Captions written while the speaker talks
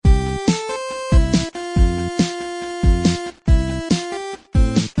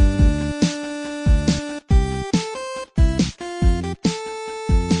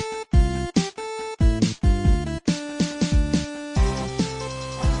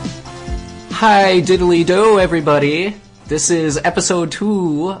Hi, diddly do, everybody. This is episode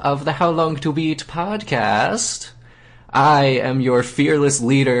 2 of the How Long to Beat podcast. I am your fearless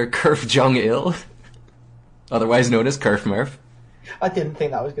leader, Kerf Jung-il, otherwise known as Kerf Murph. I didn't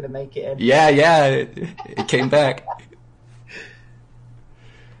think that was going to make it in. Yeah, it came back.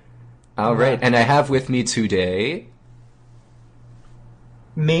 All right, and I have with me today...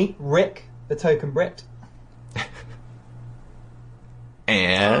 Me, Rick, the token Brit.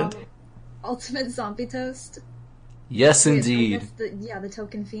 And... Ultimate Zombie Toast? Yes, indeed. The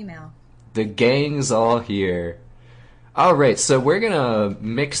token female. The gang's all here. Alright, so we're gonna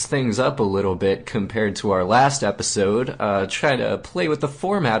mix things up a little bit compared to our last episode, try to play with the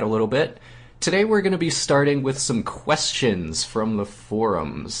format a little bit. Today we're gonna be starting with some questions from the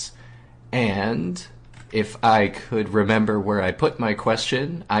forums. And if I could remember where I put my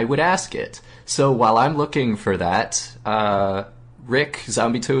question, I would ask it. So while I'm looking for that, Rick,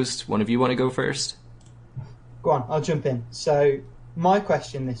 Zombie Toast, one of you want to go first? Go on, I'll jump in. So, my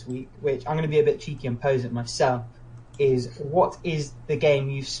question this week, which I'm going to be a bit cheeky and pose it myself, is what is the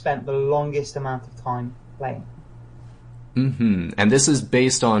game you've spent the longest amount of time playing? And this is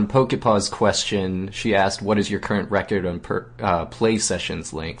based on Pokepaw's question. She asked, what is your current record on play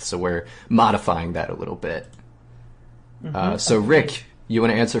sessions length? So we're modifying that a little bit. So Rick, you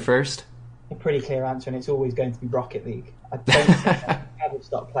want to answer first? A pretty clear answer, and it's always going to be Rocket League. I don't think I'll ever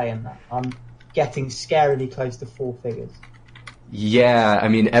stop playing that. I'm getting scarily close to 4 figures. Yeah, I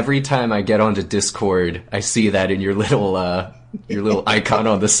mean, every time I get onto Discord, I see that in your little icon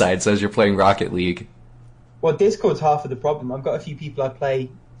on the side says you're playing Rocket League. Well, Discord's half of the problem. I've got a few people I play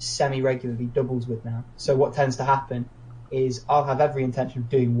semi-regularly doubles with now. So what tends to happen is I'll have every intention of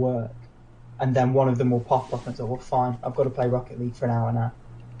doing work, and then one of them will pop up and say, well, fine, I've got to play Rocket League for an hour now.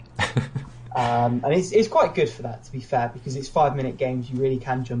 And it's quite good for that, to be fair, because it's 5-minute games. You really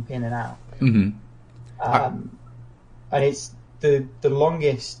can jump in and out. And it's the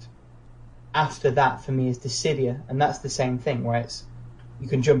longest after that for me is Dissidia, and that's the same thing where it's you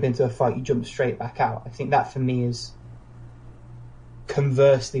can jump into a fight, you jump straight back out. I think that for me is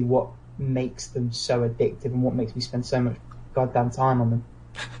conversely what makes them so addictive and what makes me spend so much goddamn time on them.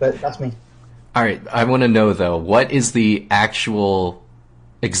 But that's me. All right, I want to know though, what is the actual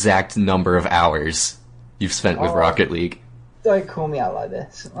exact number of hours you've spent with Rocket League? Don't call me out like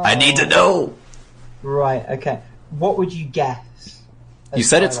this. I need to know! Right, okay. What would you guess? You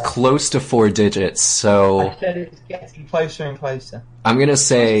said it's close to 4 digits, so... I said it's getting closer and closer. I'm gonna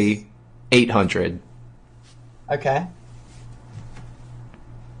say 800. Okay.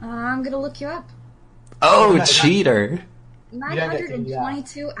 I'm gonna look you up. Oh, cheater!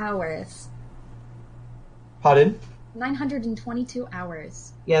 922 hours. Pardon? 922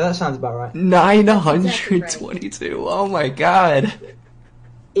 hours. Yeah, that sounds about right. 922, oh my god.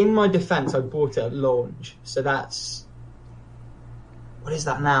 In my defense, I bought it at launch, so that's... What is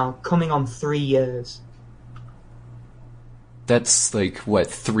that now? Coming on 3 years. That's like, what,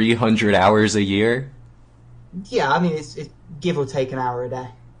 300 hours a year? Yeah, I mean, it's give or take an hour a day.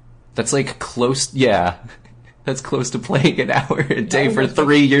 That's like close, yeah. That's close to playing an hour a day for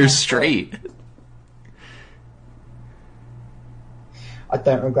 3 years straight. I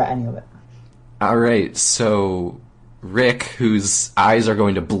don't regret any of it. Alright, so Rick, whose eyes are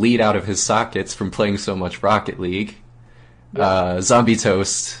going to bleed out of his sockets from playing so much Rocket League. Yeah. Zombie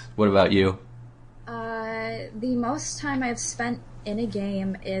Toast, what about you? The most time I've spent in a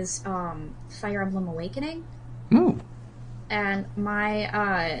game is Fire Emblem Awakening. Ooh. And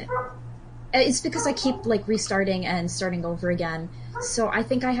my it's because I keep like restarting and starting over again. So I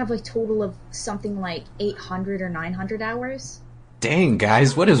think I have a total of something like 800 or 900 hours. Dang,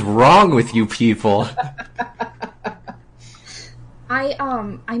 guys, what is wrong with you people?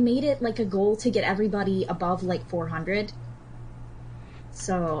 I made it like a goal to get everybody above like 400.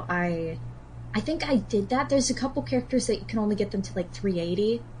 So I think I did that. There's a couple characters that you can only get them to like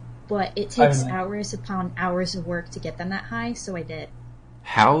 380, but it takes hours upon hours of work to get them that high, so I did.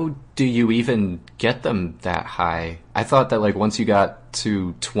 How do you even get them that high? I thought that like once you got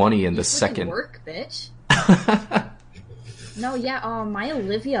to 20 in the second work, bitch. No, yeah, my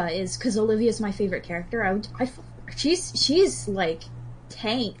Olivia is, because Olivia's my favorite character. She's like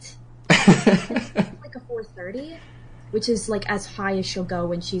tanked. Like a 430, which is like as high as she'll go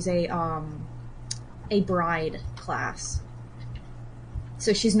when she's a bride class.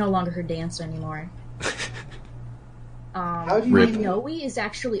 So she's no longer her dancer anymore. Noe is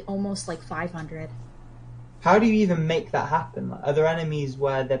actually almost like 500. How do you even make that happen? Like, are there enemies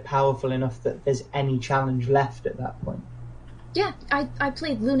where they're powerful enough that there's any challenge left at that point? Yeah, I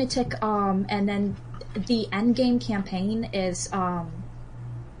played Lunatic, and then the endgame campaign is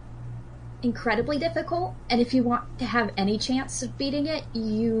incredibly difficult, and if you want to have any chance of beating it,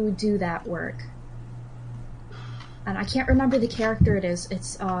 you do that work. And I can't remember the character it is.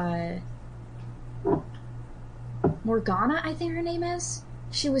 It's Morgana, I think her name is.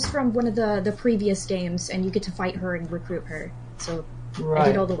 She was from one of the previous games, and you get to fight her and recruit her. So I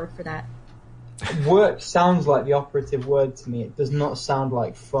did all the work for that. Work sounds like the operative word to me. It does not sound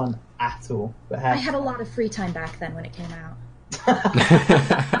like fun at all. But I had a lot of free time back then when it came out.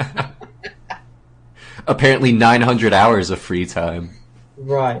 Apparently 900 hours of free time.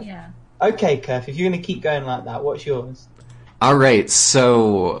 Right. Yeah. Okay, Kerf, if you're going to keep going like that, what's yours? Alright,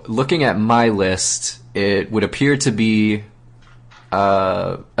 so looking at my list, it would appear to be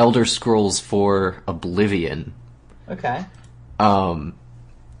Elder Scrolls 4 Oblivion. Okay. And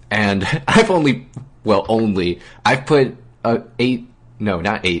I've I've put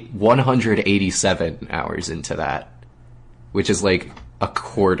 187 hours into that, which is like a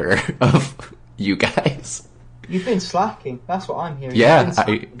quarter of you guys. You've been slacking. That's what I'm hearing. Yeah,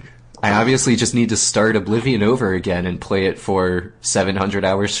 I obviously just need to start Oblivion over again and play it for 700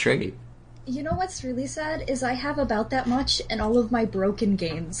 hours straight. You know what's really sad is I have about that much in all of my broken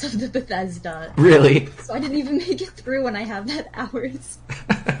games of the Bethesda. Really? So I didn't even make it through when I have that hours.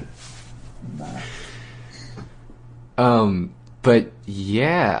 But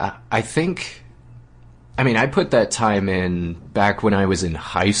yeah, I put that time in back when I was in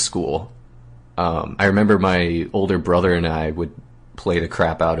high school. I remember my older brother and I would play the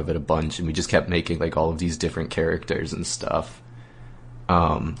crap out of it a bunch, and we just kept making like all of these different characters and stuff.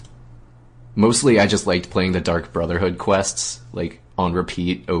 Mostly I just liked playing the Dark Brotherhood quests, like, on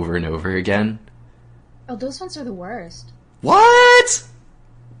repeat over and over again. Oh, those ones are the worst. What?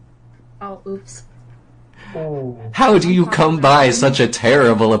 Oh, oops. Oh. How do you come by such a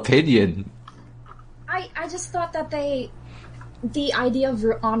terrible opinion? I just thought that the idea of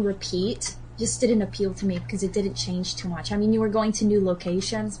on repeat just didn't appeal to me because it didn't change too much. I mean, you were going to new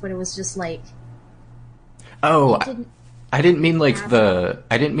locations, but it was just like... Oh, I didn't mean like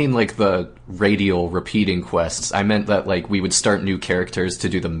the radial repeating quests. I meant that like we would start new characters to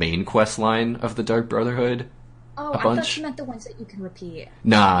do the main quest line of the Dark Brotherhood. Oh, I thought you meant the ones that you can repeat.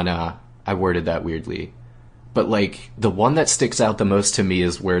 Nah. I worded that weirdly. But like the one that sticks out the most to me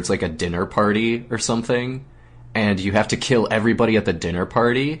is where it's like a dinner party or something, and you have to kill everybody at the dinner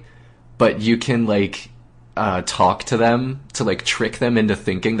party, but you can like talk to them to like trick them into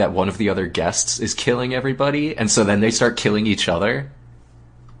thinking that one of the other guests is killing everybody, and so then they start killing each other.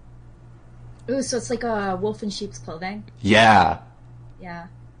 Ooh, so it's like a wolf in sheep's clothing? Yeah. Yeah.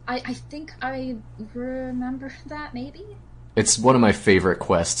 I think I remember that, maybe? It's one of my favorite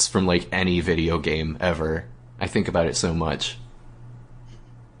quests from like any video game ever. I think about it so much.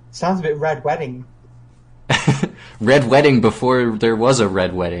 Sounds a bit Red Wedding. Red Wedding before there was a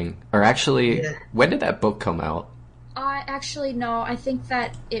Red Wedding. Or actually, when did that book come out? Actually, no. I think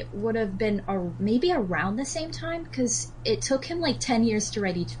that it would have been maybe around the same time, because it took him like 10 years to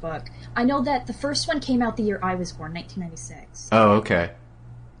write each book. I know that the first one came out the year I was born, 1996. Oh, okay.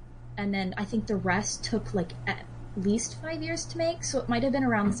 And then I think the rest took like at least 5 years to make, so it might have been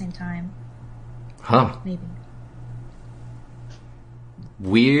around the same time. Huh. Maybe.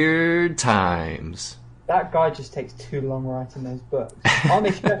 Weird times. That guy just takes too long writing those books. I'm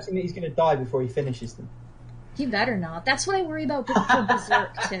expecting that he's going to die before he finishes them. You better not. That's what I worry about for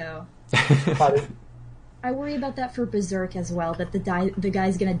Berserk, too. Pardon? I worry about that for Berserk as well, that the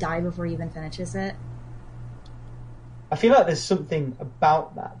guy's going to die before he even finishes it. I feel like there's something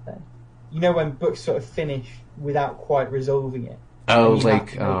about that, then. You know when books sort of finish without quite resolving it? Oh, and you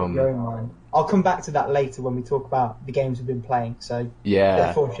like, have to make up your own mind. I'll come back to that later when we talk about the games we've been playing, so...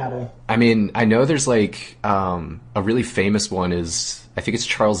 Yeah. Foreshadowing. I mean, I know there's like, a really famous one is, I think it's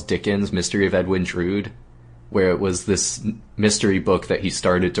Charles Dickens' Mystery of Edwin Drood, where it was this mystery book that he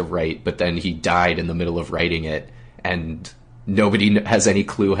started to write, but then he died in the middle of writing it, and nobody has any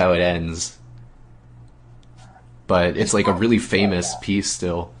clue how it ends. But it's like a really famous piece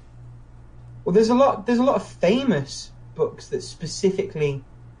still. Well, there's a lot of famous books that specifically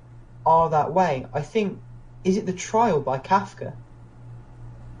are that way. I think, is it The Trial by Kafka?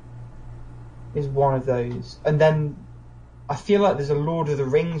 Is one of those. And then I feel like there's a Lord of the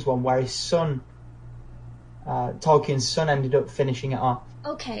Rings one where his son, Tolkien's son, ended up finishing it off.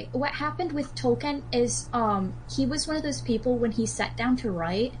 Okay, what happened with Tolkien is he was one of those people when he sat down to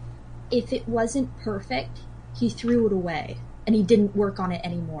write, if it wasn't perfect, he threw it away and he didn't work on it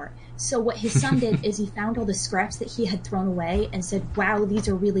anymore. So what his son did is he found all the scraps that he had thrown away and said, wow, these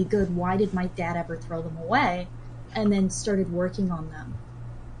are really good. Why did my dad ever throw them away? And then started working on them.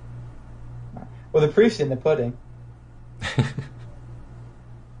 Well, the proof's in the pudding.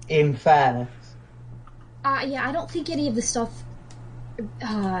 in fairness. Yeah, I don't think any of the stuff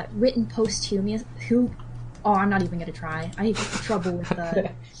written posthumous. Oh, I'm not even gonna try. I have trouble with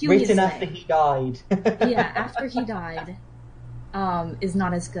written after he died. Yeah, after he died, is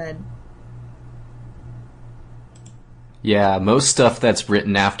not as good. Yeah, most stuff that's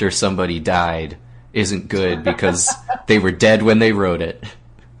written after somebody died isn't good because they were dead when they wrote it.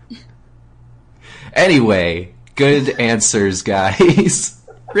 Anyway, good answers, guys.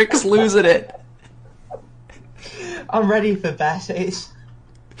 Rick's losing it. I'm ready for Bessie's.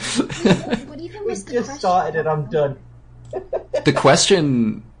 What even was the just question? started and I'm done. The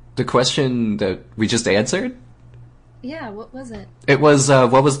question that we just answered? Yeah, what was it? It was,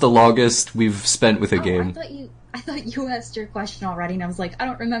 what was the longest we've spent with a game? I thought you asked your question already, and I was like, I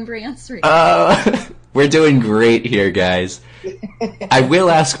don't remember answering. We're doing great here, guys. I will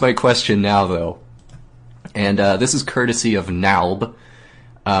ask my question now, though. And this is courtesy of Naub,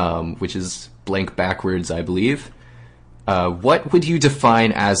 which is blank backwards, I believe. What would you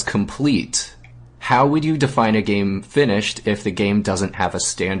define as complete? How would you define a game finished if the game doesn't have a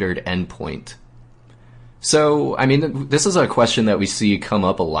standard endpoint? So, I mean, this is a question that we see come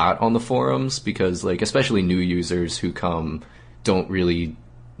up a lot on the forums because, like, especially new users who come don't really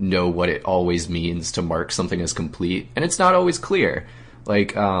know what it always means to mark something as complete, and it's not always clear.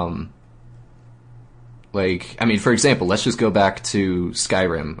 Like, I mean, for example, let's just go back to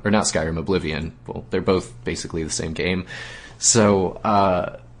Skyrim, or not Skyrim, Oblivion. Well, they're both basically the same game.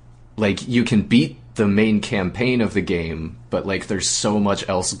 So, like, you can beat the main campaign of the game, but, like, there's so much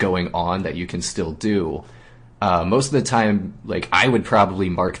else going on that you can still do. Most of the time, like, I would probably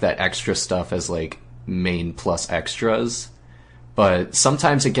mark that extra stuff as, like, main plus extras. But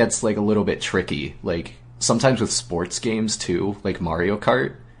sometimes it gets, like, a little bit tricky. Like, sometimes with sports games, too, like Mario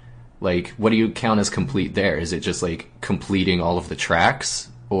Kart. Like, what do you count as complete there? Is it just, like, completing all of the tracks?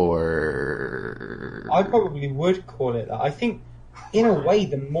 Or... I probably would call it that. I think, in a way,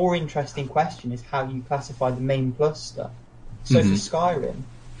 the more interesting question is how you classify the main plus stuff. So for Skyrim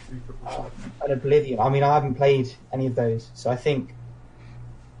and Oblivion, I mean, I haven't played any of those, so I think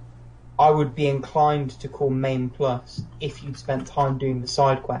I would be inclined to call main plus if you'd spent time doing the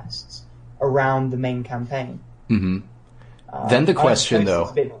side quests around the main campaign. Mm-hmm. Then the question,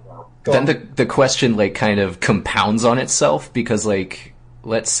 though... Then the question, like, kind of compounds on itself because, like,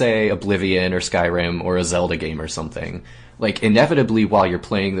 let's say Oblivion or Skyrim or a Zelda game or something. Like, inevitably, while you're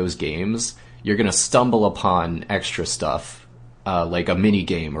playing those games, you're gonna stumble upon extra stuff, like a mini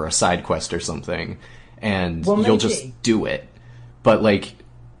game or a side quest or something, and you'll just do it. But, like,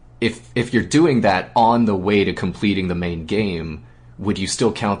 if you're doing that on the way to completing the main game, would you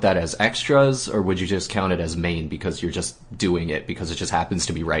still count that as extras, or would you just count it as main because you're just doing it because it just happens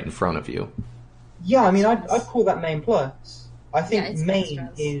to be right in front of you? Yeah, I mean, I'd call that main plus. I think main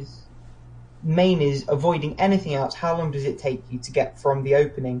is avoiding anything else. How long does it take you to get from the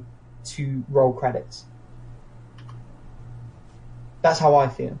opening to roll credits? That's how I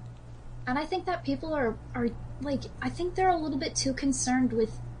feel. And I think that people are like, I think they're a little bit too concerned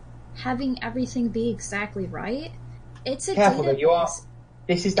with having everything be exactly right. It's a careful database. That you are.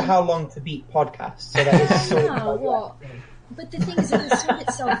 This is the How Long to Beat podcast, so that is sort no, well, but the thing is, it will sort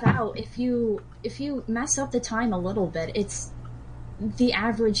itself out. If you mess up the time a little bit, it's the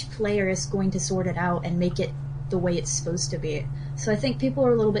average player is going to sort it out and make it the way it's supposed to be. So I think people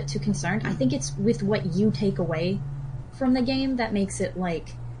are a little bit too concerned. I think it's with what you take away from the game that makes it like,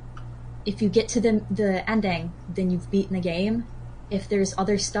 if you get to the ending, then you've beaten the game. If there's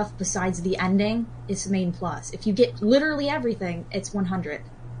other stuff besides the ending, it's main plus. If you get literally everything, it's 100.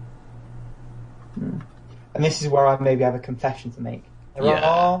 And this is where I maybe have a confession to make. There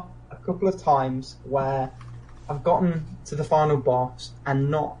are a couple of times where I've gotten to the final boss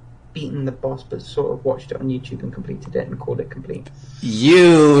and not beaten the boss, but sort of watched it on YouTube and completed it and called it complete.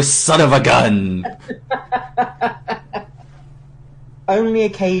 You son of a gun! Only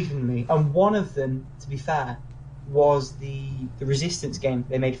occasionally, and one of them, to be fair, was the Resistance game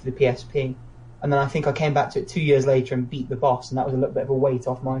they made for the PSP, and then I think I came back to it 2 years later and beat the boss, and that was a little bit of a weight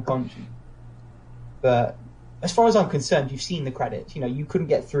off my conscience. But as far as I'm concerned, you've seen the credits. You know, you couldn't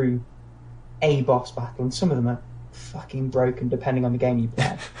get through a boss battle, and some of them are fucking broken depending on the game you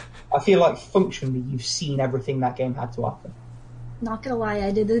play. I feel like functionally you've seen everything that game had to offer. Not gonna lie,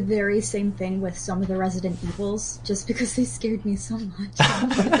 I did the very same thing with some of the Resident Evils, just because they scared me so much. I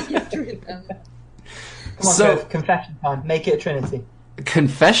wanted to get through them. Come on, so, confession time. Make it a Trinity.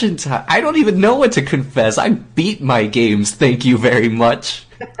 Confession time? I don't even know what to confess. I beat my games, thank you very much.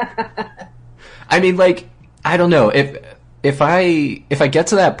 I mean, like, I don't know. if I get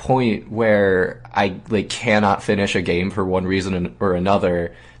to that point where I like cannot finish a game for one reason or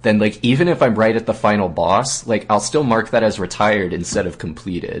another, then like even if I'm right at the final boss, like I'll still mark that as retired instead of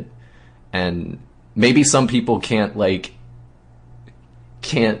completed. And maybe some people can't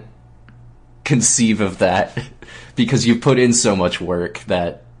conceive of that because you put in so much work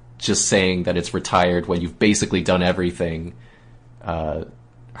that just saying that it's retired when you've basically done everything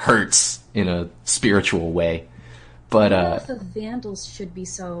hurts in a spiritual way. But I don't know if the Vandals should be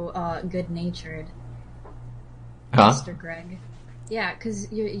so good-natured, huh? Mr. Greg. Yeah,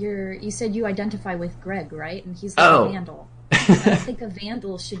 because you said you identify with Greg, right? And he's like a Vandal. I don't think a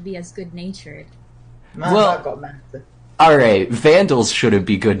Vandal should be as good-natured. Man, Well- that got massive. Alright, Vandals shouldn't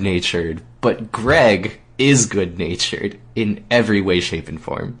be good-natured, but Greg is good-natured in every way, shape, and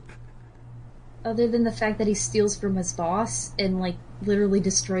form. Other than the fact that he steals from his boss and, like, literally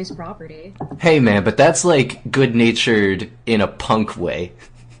destroys property. Hey man, but that's like good-natured in a punk way.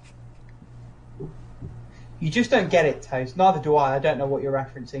 You just don't get it, Toast. Neither do I. I don't know what you're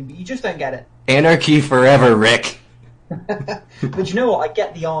referencing, but you just don't get it. Anarchy forever, Rick! But you know what? I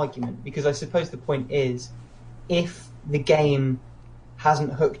get the argument, because I suppose the point is, if the game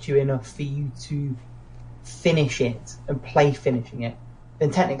hasn't hooked you enough for you to finish it and play finishing it,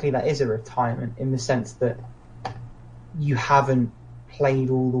 then technically that is a retirement in the sense that you haven't played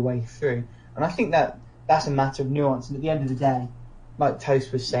all the way through. And I think that that's a matter of nuance. And at the end of the day, like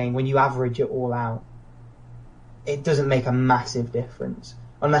Toast was saying, when you average it all out, it doesn't make a massive difference.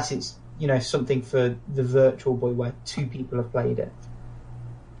 Unless it's, you know, something for the Virtual Boy where 2 people have played it.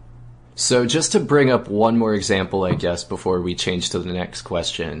 So just to bring up one more example, I guess, before we change to the next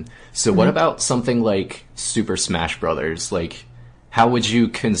question. So what about something like Super Smash Brothers? Like, how would you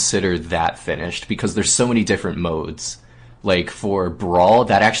consider that finished? Because there's so many different modes. Like, for Brawl,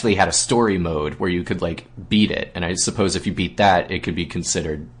 that actually had a story mode where you could, like, beat it. And I suppose if you beat that, it could be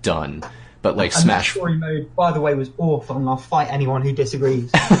considered done. But, like, And Smash... the story mode, by the way, was awful, and I'll fight anyone who disagrees.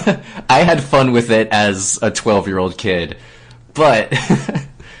 I had fun with it as a 12-year-old kid. But...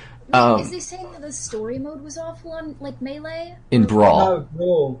 Is they saying that the story mode was awful on, like, Melee? in Brawl. No,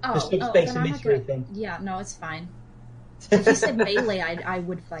 Brawl. Oh, The subspace then and I'm not mystery gonna... thing. Yeah, no, it's fine. If you said Melee, I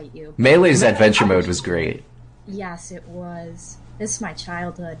would fight you. Melee's adventure mode was great. Yes, it was. This is my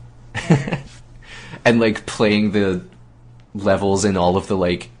childhood. And, like, playing the levels in all of the,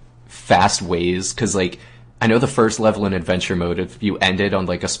 like, fast ways. Because, like, I know the first level in adventure mode, if you ended on,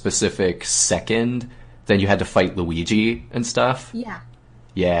 like, a specific second, then you had to fight Luigi and stuff. Yeah.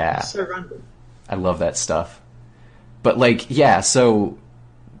 Yeah. So random. I love that stuff. But, like, yeah, so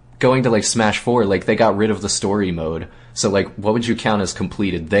going to, like, Smash 4, like, they got rid of the story mode. So, like, what would you count as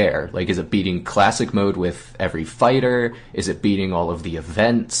completed there? Like, is it beating classic mode with every fighter? Is it beating all of the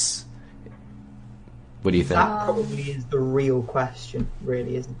events? What do you think? That probably is the real question,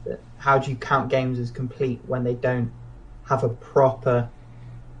 really, isn't it? How do you count games as complete when they don't have a proper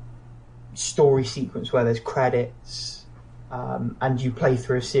story sequence where there's credits, and you play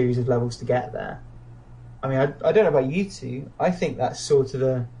through a series of levels to get there? I mean, I don't know about you two. I think that's sort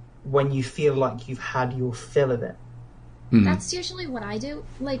of when you feel like you've had your fill of it. That's usually what I do,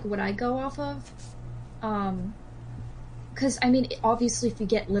 like, what I go off of. Because, I mean, obviously if you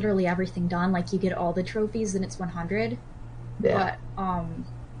get literally everything done, like, you get all the trophies, then it's 100. Yeah. But,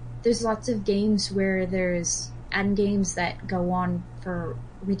 there's lots of games where there's end games that go on for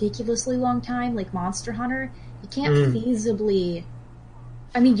ridiculously long time, like Monster Hunter. You can't feasibly...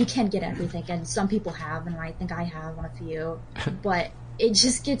 I mean, you can get everything, and some people have, and I think I have on a few, but it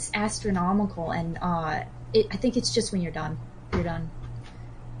just gets astronomical, and, I think it's just when you're done. You're done.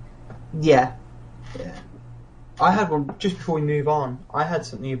 Yeah. I had one, just before we move on, I had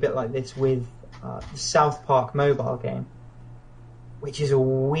something a bit like this with the South Park mobile game, which is a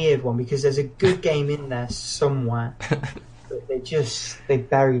weird one because there's a good game in there somewhere, but they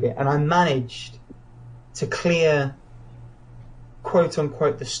buried it. And I managed to clear, quote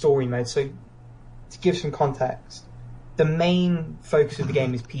unquote, the story mode. So, to give some context, the main focus of the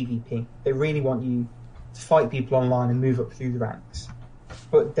game is PvP. They really want you to fight people online and move up through the ranks.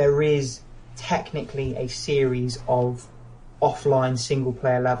 But there is technically a series of offline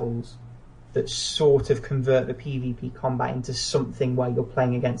single-player levels that sort of convert the PvP combat into something where you're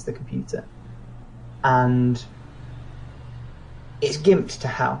playing against the computer. And it's gimped to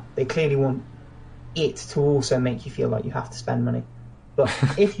hell. They clearly want it to also make you feel like you have to spend money. But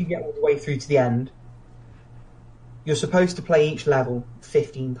if you get all the way through to the end, you're supposed to play each level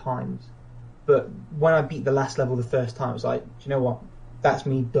 15 times. But when I beat the last level the first time, I was like, do you know what? That's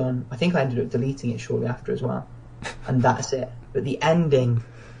me done. I think I ended up deleting it shortly after as well. And that's it. But the ending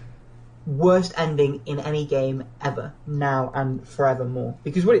worst ending in any game ever, now and forevermore.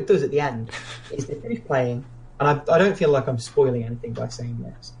 Because what it does at the end is they finish playing, and I don't feel like I'm spoiling anything by saying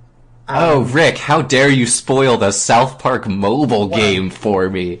this. Oh, Rick, how dare you spoil the South Park mobile game for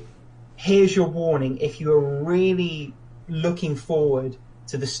me? Here's your warning: if you are really looking forward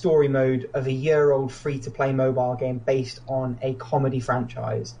to the story mode of a year-old free-to-play mobile game based on a comedy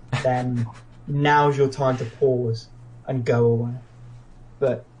franchise, then now's your time to pause and go away.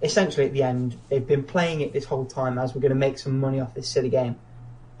 But essentially at the end, they've been playing it this whole time as we're going to make some money off this silly game.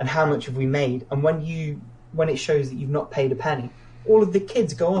 And how much have we made? And when it shows that you've not paid a penny, all of the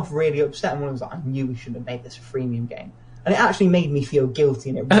kids go off really upset, and one of them's like, I knew we shouldn't have made this a freemium game. And it actually made me feel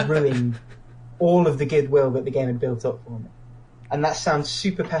guilty, and it ruined all of the goodwill that the game had built up for me. And that sounds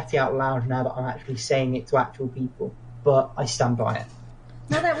super petty out loud now that I'm actually saying it to actual people, but I stand by it.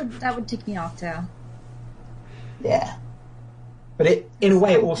 No, that would tick me off too. Yeah. But in a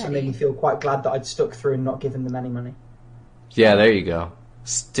way, it also made me feel quite glad that I'd stuck through and not given them any money. Yeah, there you go.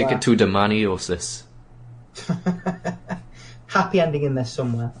 Stick it to the maniosis. Happy ending in there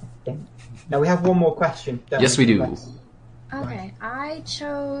somewhere, I think. Now we have one more question. Yes, we do. Okay, I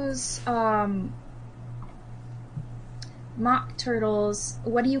chose Mock Turtles.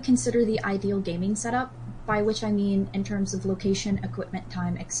 What do you consider the ideal gaming setup? By which I mean in terms of location, equipment,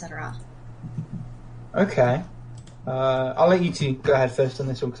 time, etc. Okay. I'll let you two go ahead first on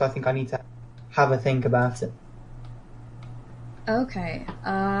this one because I think I need to have a think about it. Okay.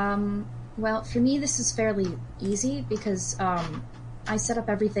 Well, for me, this is fairly easy because I set up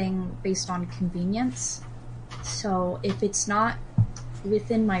everything based on convenience. So if it's not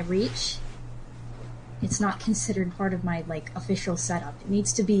within my reach, it's not considered part of my official setup. It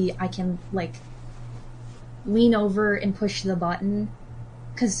needs to be I can lean over and push the button,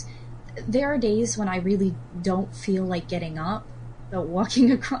 because there are days when I really don't feel like getting up, but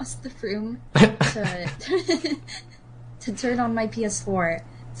walking across the room to to turn on my PS4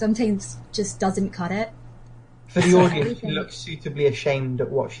 sometimes just doesn't cut it. For the audience, she looks suitably ashamed at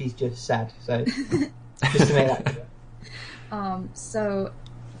what she's just said, so just to make that clear. So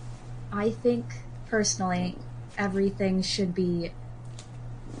I think personally everything should be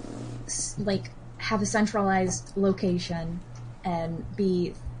have a centralized location and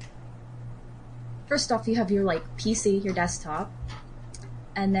be, first off, you have your PC, your desktop,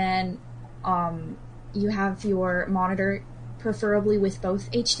 and then you have your monitor, preferably with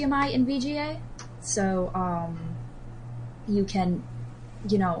both HDMI and VGA. So you can,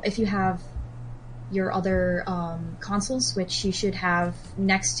 if you have your other consoles, which you should have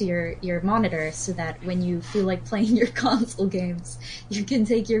next to your monitor, so that when you feel like playing your console games, you can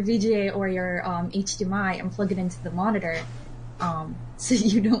take your VGA or your HDMI and plug it into the monitor, so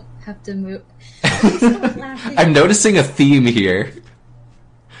you don't have to move. I'm noticing a theme here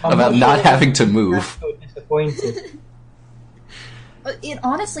about not having to move. I'm so disappointed.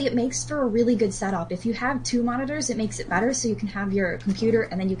 It makes for a really good setup. If you have two monitors, it makes it better, so you can have your computer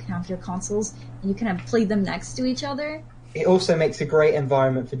and then you can have your consoles and you can play them next to each other. It also makes a great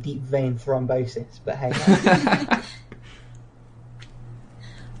environment for deep vein thrombosis, but hey.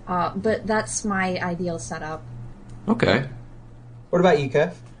 But that's my ideal setup. Okay. What about you,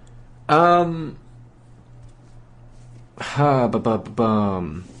 Kev?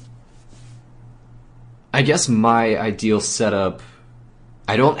 I guess my ideal setup,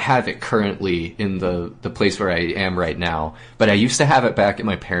 I don't have it currently in the place where I am right now, but I used to have it back at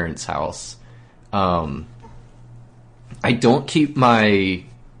my parents' house. I don't keep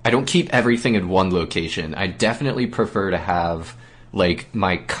everything in one location. I definitely prefer to have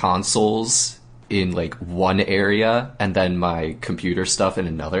my consoles in one area and then my computer stuff in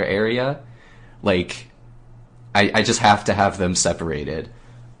another area. I just have to have them separated.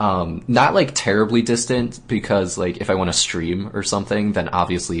 Not terribly distant, because if I want to stream or something, then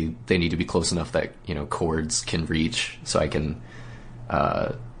obviously they need to be close enough that cords can reach, so I can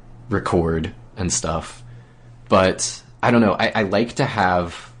record and stuff. But I don't know, I like to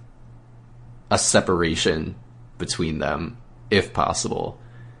have a separation between them if possible,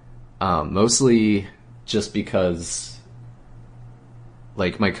 mostly just because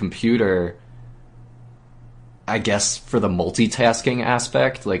my computer, I guess for the multitasking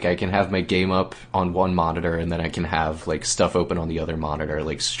aspect, I can have my game up on one monitor and then I can have stuff open on the other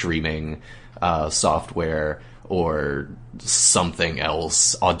monitor, streaming software or something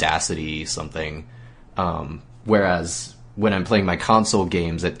else, Audacity, something. Whereas when I'm playing my console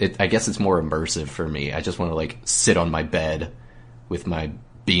games, I guess it's more immersive for me. I just want to sit on my bed with my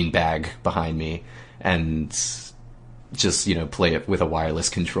beanbag behind me and just play it with a wireless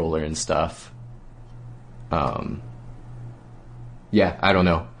controller and stuff. Yeah, I don't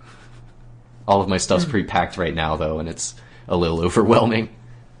know. All of my stuff's pre-packed right now, though, and it's a little overwhelming.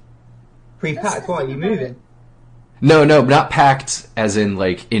 Pre-packed? What, are you moving? No, not packed as in,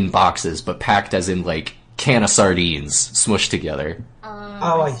 like, in boxes, but packed as in, like, can of sardines smushed together.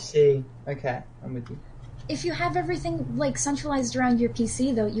 Oh, I see. Okay, I'm with you. If you have everything, like, centralized around your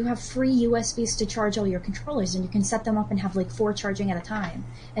PC, though, you have free USBs to charge all your controllers, and you can set them up and have, like, 4 charging at a time.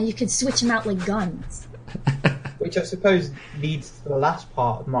 And you can switch them out like guns. Which I suppose leads to the last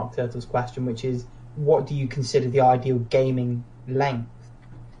part of Mark Turtle's question, which is, what do you consider the ideal gaming length?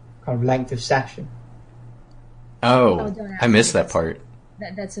 Kind of length of session. Oh, I missed that part.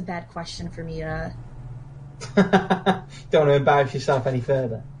 That's a bad question for me to... Don't want to embarrass yourself any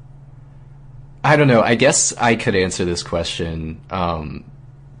further. I don't know. I guess I could answer this question. I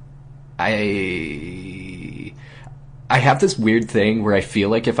have this weird thing where I feel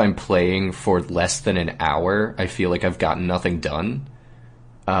like if I'm playing for less than an hour, I feel like I've gotten nothing done.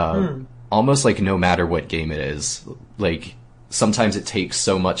 Almost like no matter what game it is. Like, sometimes it takes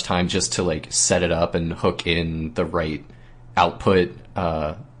so much time just to, like, set it up and hook in the right output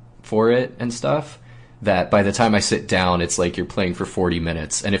for it and stuff, that by the time I sit down, it's like you're playing for 40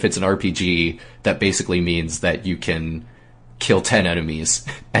 minutes. And if it's an RPG, that basically means that you can kill 10 enemies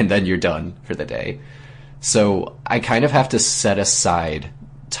and then you're done for the day. So I kind of have to set aside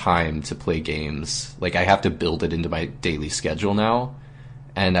time to play games. Like, I have to build it into my daily schedule now.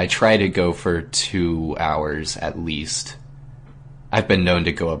 And I try to go for 2 hours at least. I've been known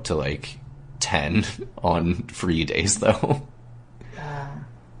to go up to, like, 10 on free days, though.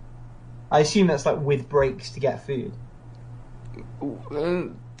 I assume that's, like, with breaks to get food.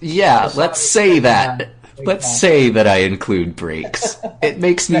 Yeah, let's say that. Let's say that I include breaks. It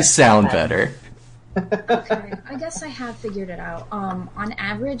makes me sound better. Okay, I guess I have figured it out. On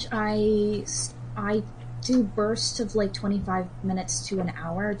average, I do bursts of like 25 minutes to an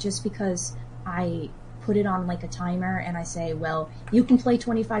hour, just because I put it on like a timer and I say, well, you can play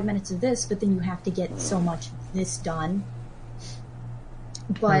 25 minutes of this, but then you have to get so much of this done.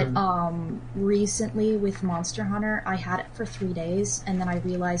 But recently with Monster Hunter, I had it for 3 days, and then I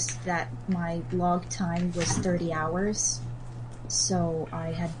realized that my log time was 30 hours. So I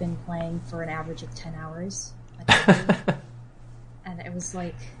had been playing for an average of 10 hours a day. And it was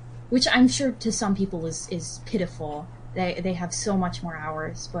like, which I'm sure to some people is pitiful. They have so much more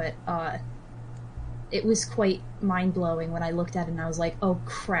hours, but it was quite mind-blowing when I looked at it and I was like, oh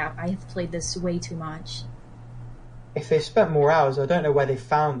crap, I have played this way too much. If they spent more hours, I don't know where they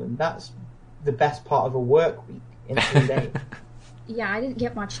found them. That's the best part of a work week in 3 days. Yeah, I didn't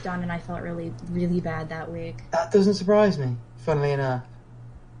get much done, and I felt really, really bad that week. That doesn't surprise me, funnily enough.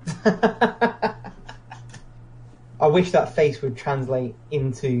 I wish that face would translate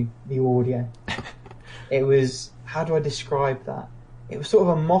into the audio. It was... How do I describe that? It was sort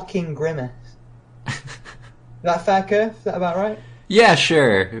of a mocking grimace. Is that fair, Kerf? Is that about right? Yeah,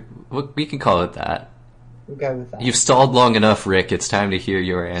 sure. We can call it that. We'll go with that. You've stalled long enough, Rick. It's time to hear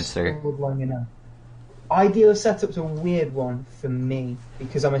your answer. Stalled long enough. Ideal setup's a weird one for me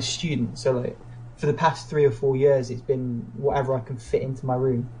because I'm a student. So, like, for the past 3 or 4 years, it's been whatever I can fit into my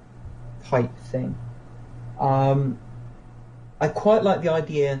room type thing. I quite like the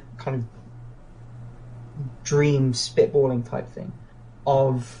idea, kind of dream spitballing type thing,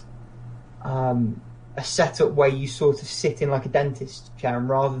 of a setup where you sort of sit in like a dentist chair, and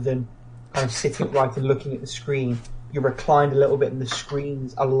rather than kind of sitting upright and looking at the screen, you're reclined a little bit and the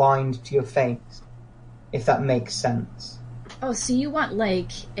screen's aligned to your face, if that makes sense. Oh, so you want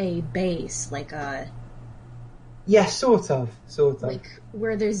like a base, like a... Yeah, sort of. Like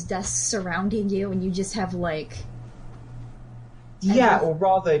where there's desks surrounding you and you just have like... Yeah, or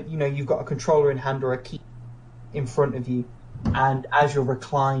rather, you know, you've got a controller in hand or a key in front of you, and as you're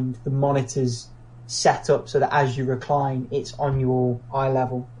reclined, the monitor's set up so that as you recline, it's on your eye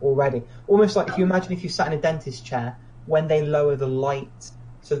level already. Almost like if you imagine if you sat in a dentist chair, when they lower the light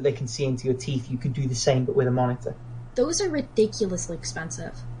so that they can see into your teeth, you could do the same but with a monitor. Those are ridiculously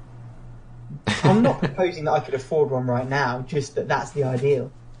expensive. I'm not proposing that I could afford one right now, just that that's the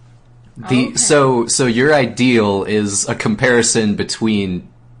ideal. Okay. So your ideal is a comparison between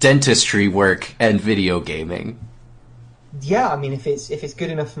dentistry work and video gaming. Yeah, I mean, if it's good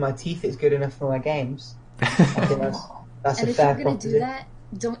enough for my teeth, it's good enough for my games. I think that's And a if fair you're going to do proposition. that,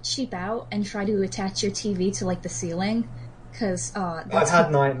 don't cheap out and try to attach your TV to like the ceiling, because I've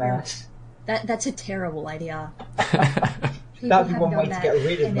had nightmares. That's a terrible idea. That'd be one way to get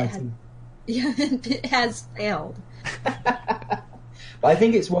rid of my teeth. Yeah, it has failed. But I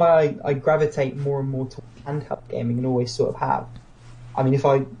think it's why I gravitate more and more towards handheld gaming and always sort of have. I mean,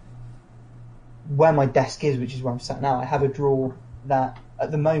 where my desk is, which is where I'm sat now, I have a drawer that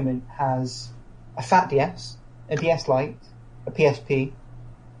at the moment has a fat DS, a DS Lite, a PSP,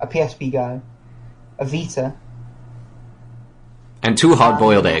 a PSP Go, a Vita, and 2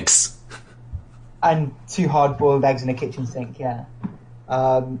 hard-boiled eggs. And 2 hard-boiled eggs in a kitchen sink, yeah.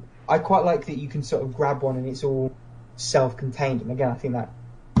 I quite like that you can sort of grab one and it's all self-contained. And again, I think that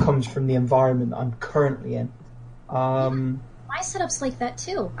comes from the environment that I'm currently in. My setup's like that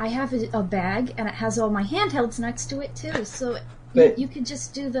too. I have a bag and it has all my handhelds next to it too. So you could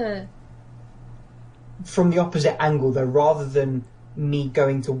just do the... From the opposite angle though, rather than me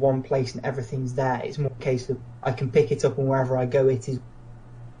going to one place and everything's there, it's more a case of I can pick it up and wherever I go it is...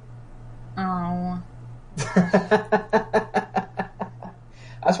 Oh.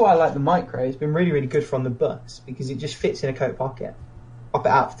 That's why I like the Micro. It's been really, really good for on the bus because it just fits in a coat pocket. Pop it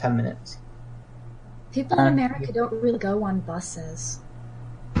out for 10 minutes. People in America don't really go on buses.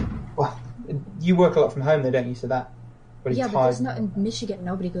 Well, you work a lot from home though, don't you? So that... Yeah, but there's no, in Michigan,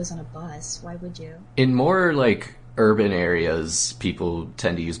 nobody goes on a bus. Why would you? In more, like, urban areas, people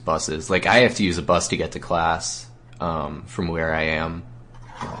tend to use buses. Like, I have to use a bus to get to class from where I am.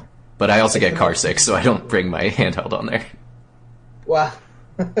 But I also get car sick, so I don't bring my handheld on there. Well...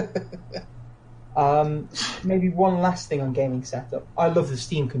 maybe one last thing on gaming setup. I love the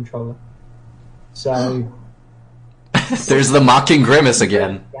Steam controller. So... There's the mocking Grimace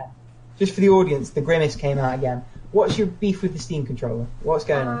again. Yeah. Just for the audience, the Grimace came out again. What's your beef with the Steam controller? What's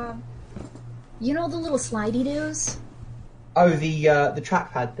going on? You know the little slidey doos? Oh, the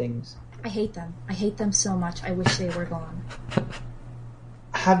trackpad things. I hate them. I hate them so much. I wish they were gone.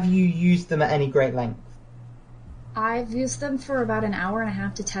 Have you used them at any great length? I've used them for about an hour and a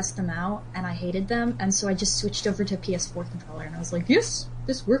half to test them out, and I hated them, and so I just switched over to PS4 controller, and I was like, yes,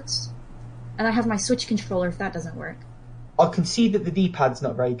 this works. And I have my Switch controller if that doesn't work. I'll concede that the D-pad's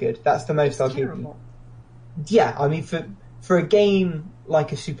not very good. That's the most I'll give you. Yeah, I mean, for a game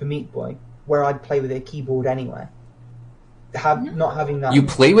like a Super Meat Boy, where I'd play with a keyboard anyway, not having that... You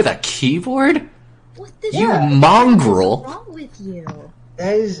play with a keyboard? What the You mongrel! What's wrong with you?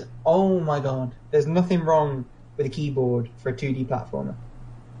 Oh my god, there's nothing wrong with a keyboard for a 2D platformer.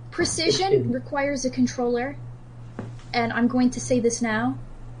 Precision requires a controller, and I'm going to say this now,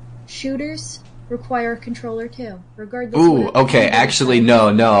 shooters require a controller too, regardless. Ooh, okay, actually, no,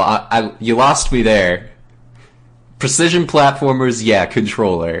 you lost me there. Precision platformers, yeah,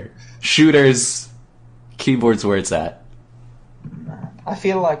 controller. Shooters, keyboard's where it's at. I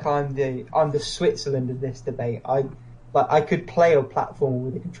feel like I'm the Switzerland of this debate. I could play a platformer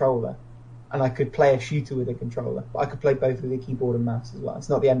with a controller, and I could play a shooter with a controller, but I could play both with a keyboard and mouse as well. It's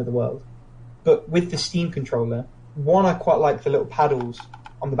not the end of the world. But with the Steam controller, one, I quite like the little paddles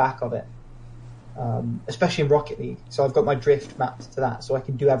on the back of it, especially in Rocket League. So I've got my drift mapped to that, so I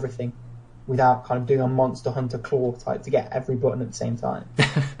can do everything without kind of doing a Monster Hunter claw type to get every button at the same time.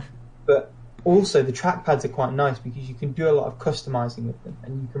 But also the trackpads are quite nice because you can do a lot of customizing with them,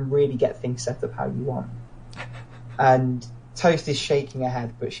 and you can really get things set up how you want. And Toast is shaking her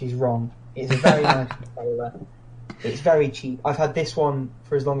head, but she's wrong. It's a very nice controller. It's very cheap. I've had this one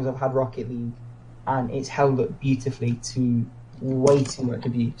for as long as I've had Rocket League, and it's held up beautifully to way too much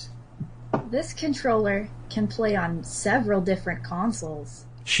abuse. This controller can play on several different consoles.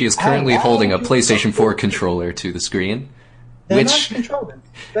 She is currently holding a PlayStation 4 controller to the screen. They're nice controllers.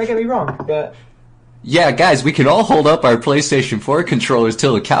 Don't get me wrong, but... Yeah, guys, we can all hold up our PlayStation 4 controllers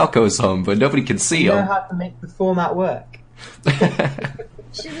till the cow goes home, but nobody can see them. You know how to make the format work.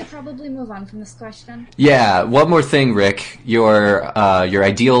 Should we probably move on from this question? Yeah, one more thing, Rick. Your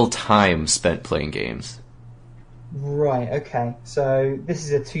ideal time spent playing games. Right, okay. So this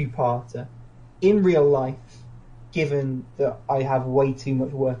is a two-parter. In real life, given that I have way too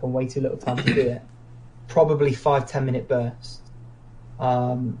much work and way too little time to do it, probably 5-10 minute bursts.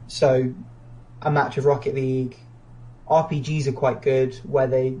 So a match of Rocket League. RPGs are quite good, where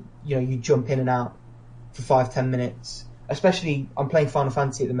you jump in and out for 5-10 minutes. Especially, I'm playing Final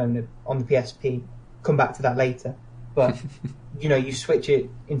Fantasy at the moment on the PSP. Come back to that later. But, you switch it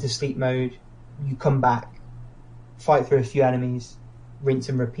into sleep mode, you come back, fight through a few enemies, rinse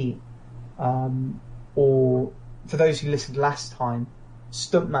and repeat. Or, for those who listened last time,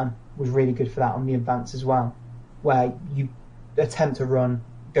 Stuntman was really good for that on the Advance as well, where you attempt to run,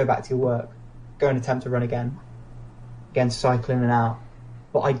 go back to your work, go and attempt to run again cycling in and out.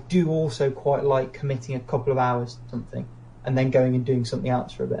 But I do also quite like committing a couple of hours to something and then going and doing something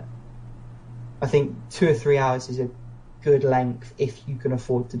else for a bit. I think 2 or 3 hours is a good length if you can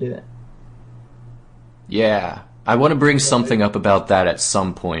afford to do it. Yeah, I want to bring something up about that at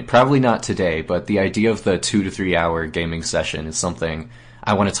some point. Probably not today, but the idea of the 2 to 3 hour gaming session is something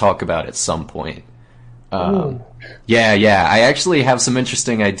I want to talk about at some point. Ooh. Yeah. I actually have some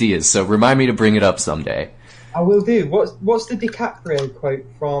interesting ideas, so remind me to bring it up someday. I will do. What's the DiCaprio quote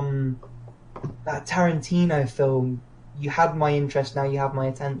from that Tarantino film? You had my interest, now you have my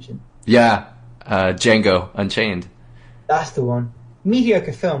attention. Yeah, Django Unchained. That's the one.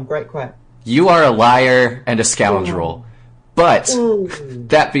 Mediocre film, great quote. You are a liar and a scoundrel. But,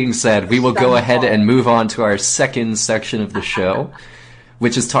 that being said, we will go ahead and move on to our second section of the show,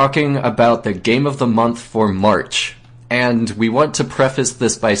 which is talking about the Game of the Month for March. And we want to preface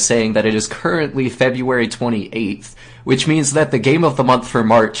this by saying that it is currently February 28th, which means that the Game of the Month for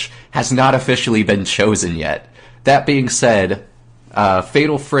March has not officially been chosen yet. That being said,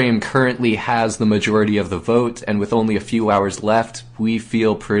 Fatal Frame currently has the majority of the vote, and with only a few hours left, we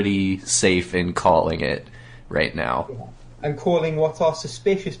feel pretty safe in calling it right now. Yeah. And calling what are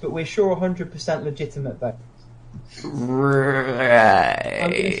suspicious, but we're sure 100% legitimate votes. Right.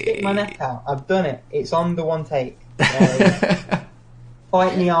 I'm going to stick my neck out. I've done it. It's on the one take. Fight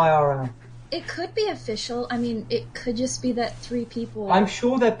me IRL. It could be official. I mean, it could just be that 3 people... I'm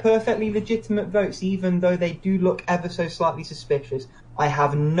sure they're perfectly legitimate votes, even though they do look ever so slightly suspicious. I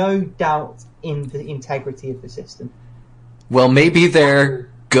have no doubt in the integrity of the system. Well, maybe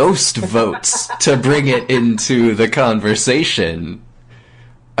they're ghost votes to bring it into the conversation.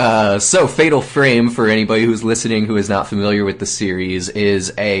 So Fatal Frame, for anybody who's listening who is not familiar with the series,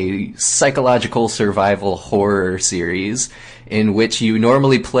 is a psychological survival horror series in which you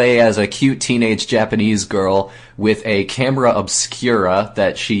normally play as a cute teenage Japanese girl with a camera obscura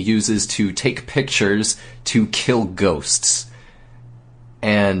that she uses to take pictures to kill ghosts.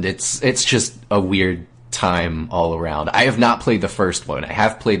 And it's just a weird time all around. I have not played the first one. I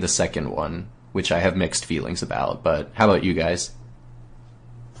have played the second one, which I have mixed feelings about. But how about you guys?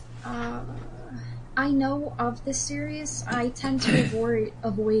 I know of this series. I tend to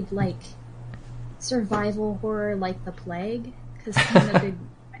avoid like survival horror like The Plague, because I'm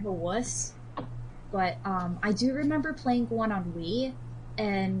a wuss. But I do remember playing one on Wii,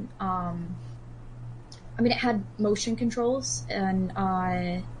 and I mean, it had motion controls, and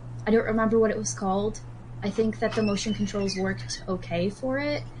I don't remember what it was called. I think that the motion controls worked okay for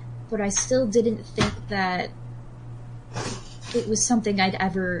it, but I still didn't think that it was something I'd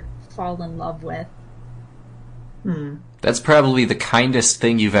ever fall in love with. That's probably the kindest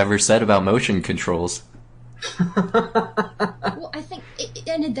thing you've ever said about motion controls. Well, I think,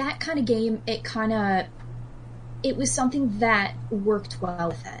 and in that kind of game, it was something that worked well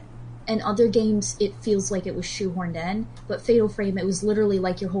with it. In other games, it feels like it was shoehorned in, but Fatal Frame, it was literally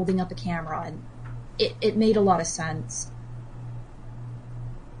like you're holding up a camera, and it made a lot of sense.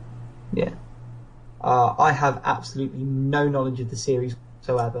 Yeah. I have absolutely no knowledge of the series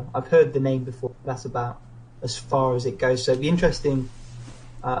whatsoever. I've heard the name before, that's about as far as it goes. So it'd be interesting,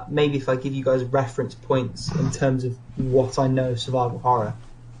 maybe if I give you guys reference points in terms of what I know of survival horror,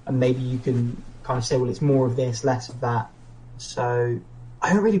 and maybe you can kind of say, well, it's more of this, less of that. So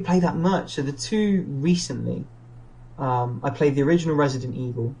I don't really play that much. So the two recently, I played the original Resident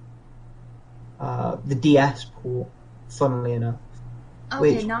Evil, the DS port, funnily enough.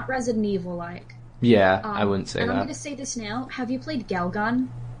 Okay, not Resident Evil-like. Yeah, I wouldn't say that. I'm going to say this now. Have you played Galgun?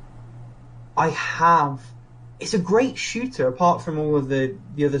 I have. It's a great shooter, apart from all of the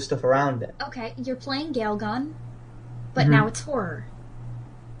other stuff around it. Okay, you're playing Galgun, but now it's horror.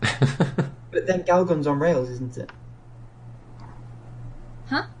 But then Galgun's on rails, isn't it?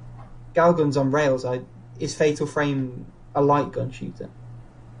 Huh? Galgun's on rails. Is Fatal Frame a light gun shooter?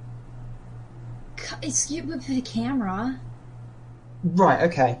 It's with the camera. Right,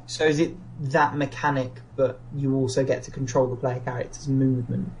 okay. So is it that mechanic, but you also get to control the player character's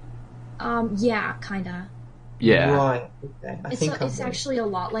movement? Yeah, kinda. Yeah. Right, okay. It's actually a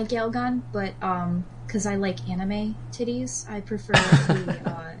lot like Galgun, but, because I like anime titties, I prefer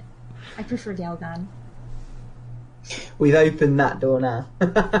I prefer Galgun. We've opened that door now.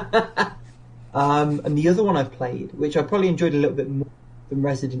 And the other one I've played, which I probably enjoyed a little bit more than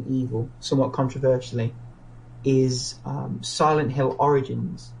Resident Evil, somewhat controversially, is Silent Hill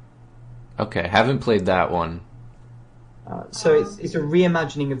Origins. Okay, haven't played that one. So it's a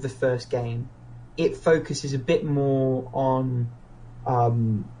reimagining of the first game. It focuses a bit more on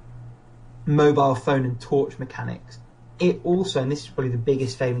mobile phone and torch mechanics. It also, and this is probably the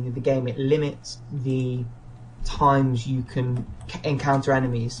biggest failing of the game, it limits the times you can encounter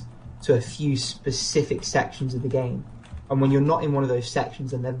enemies to a few specific sections of the game. And when you're not in one of those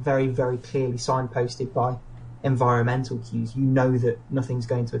sections, and they're very, very clearly signposted by environmental cues, you know that nothing's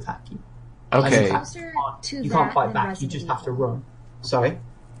going to attack you. Okay. You can't fight back, you just have to run. Sorry?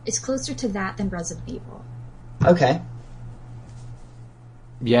 It's closer to that than Resident Evil. Okay.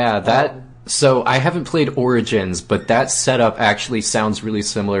 Yeah, So I haven't played Origins, but that setup actually sounds really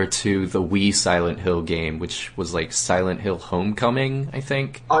similar to the Wii Silent Hill game, which was like Silent Hill Homecoming, I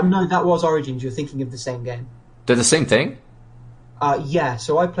think. No, that was Origins. You're thinking of the same game. They're the same thing? Yeah.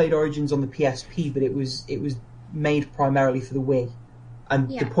 So I played Origins on the PSP, but it was made primarily for the Wii,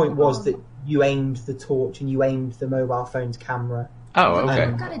 and Yeah. the point was that you aimed the torch and you aimed the mobile phone's camera. Oh, okay.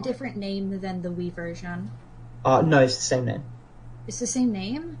 It's got a different name than the Wii version. No, it's the same name. It's the same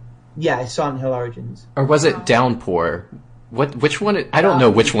name? Yeah, it's Silent Hill Origins. Or was it Downpour? Which one? I don't know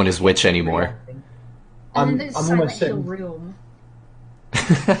which one is which anymore. And I'm then there's almost Silent Hill certain Room.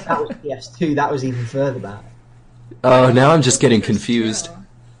 that was PS2. That was even further back. Oh, now I'm just getting confused.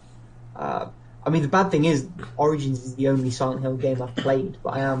 I mean, the bad thing is, Origins is the only Silent Hill game I've played,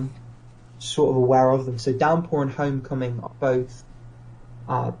 but I am sort of aware of them. So Downpour and Homecoming are both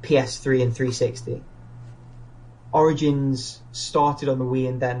PS3 and 360. Origins started on the Wii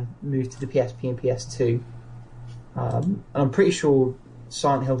and then moved to the PSP and PS2. And I'm pretty sure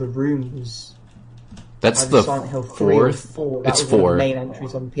Silent Hill The Room was That's either the Silent Hill 3 or fourth. 4. That It's was one of 4. the main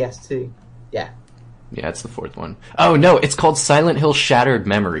entries on the PS2. Yeah. Yeah, it's the fourth one. Oh no, it's called Silent Hill Shattered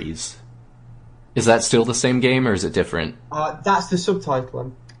Memories. Is that still the same game, or is it different? That's the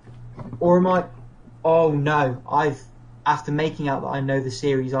subtitle. Or am I... Oh no, after making out that I know the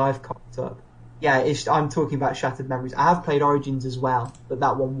series, I've cocked up. Yeah, I'm talking about Shattered Memories. I have played Origins as well, but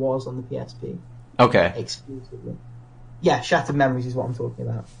that one was on the PSP Okay. exclusively. Yeah, Shattered Memories is what I'm talking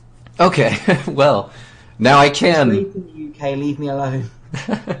about. Okay. Well, now I can. Sleep in the UK, leave me alone.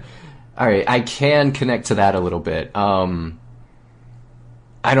 All right, I can connect to that a little bit. I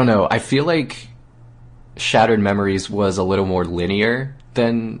don't know. I feel like Shattered Memories was a little more linear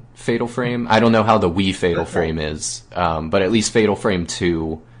than Fatal Frame. I don't know how the Wii Fatal Frame is, but at least Fatal Frame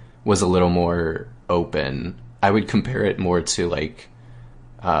 2 was a little more open. I would compare it more to like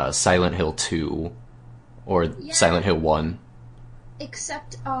Silent Hill 2 or Yeah. Silent Hill 1.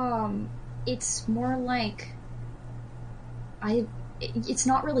 Except, it's more like... It's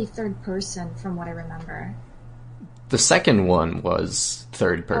not really third person from what I remember. The second one was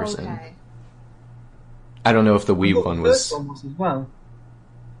third person. Okay. I don't know if the Wii The one first was... one was as well.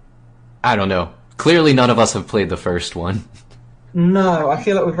 I don't know. Clearly none of us have played the first one. No, I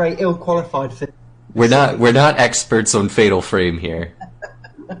feel like we're very ill qualified for. We're not experts on Fatal Frame here.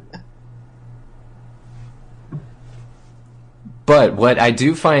 But what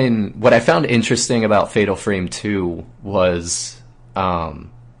I found interesting about Fatal Frame 2 was,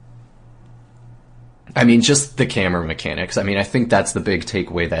 just the camera mechanics. I mean, I think that's the big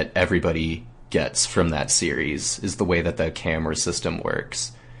takeaway that everybody gets from that series, is the way that the camera system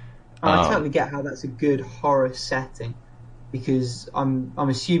works. I totally get how that's a good horror setting, because I'm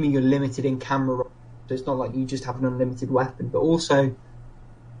assuming you're limited in camera, so it's not like you just have an unlimited weapon. But also,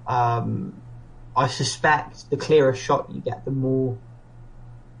 I suspect the clearer shot you get, the more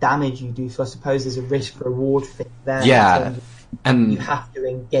damage you do. So I suppose there's a risk reward thing there. Yeah, So and you have to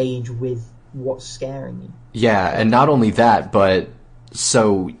engage with what's scaring you. yeah, and not only that, but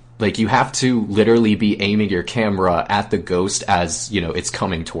so like you have to literally be aiming your camera at the ghost as, it's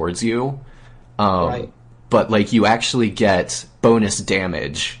coming towards you. Right. But like you actually get bonus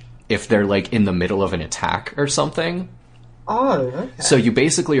damage if they're like in the middle of an attack or something. Oh, okay. So you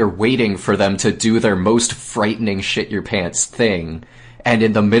basically are waiting for them to do their most frightening shit your pants thing, and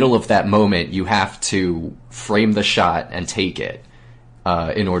in the middle of that moment you have to frame the shot and take it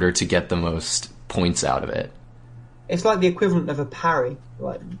in order to get the most points out of it. It's like the equivalent of a parry,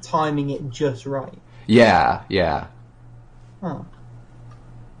 like timing it just right. Yeah. Huh.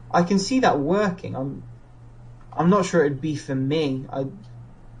 I can see that working. I'm not sure it'd be for me.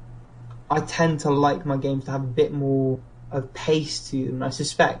 I tend to like my games to have a bit more of pace to them. I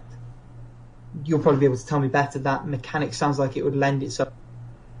suspect you'll probably be able to tell me better. That mechanic sounds like it would lend itself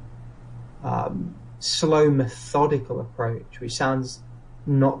slow, methodical approach, which sounds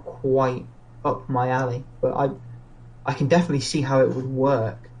not quite up my alley. But I can definitely see how it would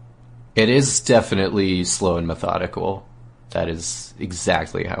work. It is definitely slow and methodical. That is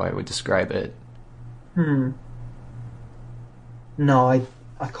exactly how I would describe it. No, I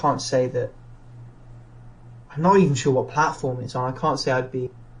can't say that. I'm not even sure what platform it's on. I can't say I'd be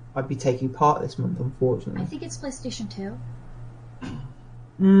taking part this month, unfortunately. I think it's PlayStation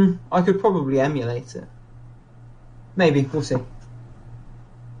 2. I could probably emulate it. Maybe, we'll see.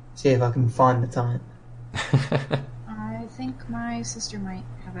 See if I can find the time. I think my sister might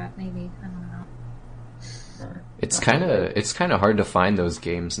have it, maybe. I don't know. It's kind of hard to find those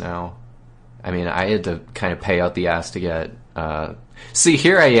games now. I mean, I had to kind of pay out the ass to get See,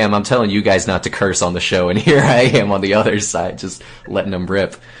 here I am. I'm telling you guys not to curse on the show, and here I am on the other side, just letting them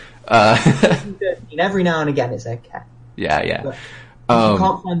rip. Every now and again, it's okay. Yeah. But if you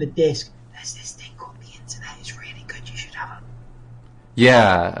can't find the disc, there's this thing called the internet. It's really good. You should have it.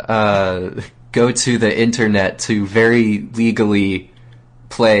 Yeah. Go to the internet to very legally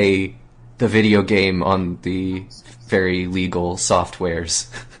play the video game on the very legal softwares.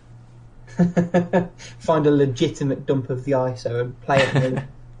 Find a legitimate dump of the ISO and play it in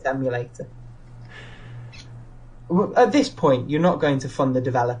the emulator. At this point, you're not going to fund the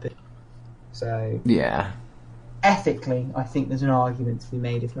developer, so Yeah. ethically, I think there's an argument to be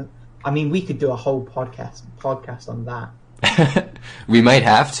made. We could do a whole podcast on that. We might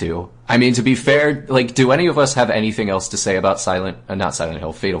have to. I mean, to be fair, like, do any of us have anything else to say about not Silent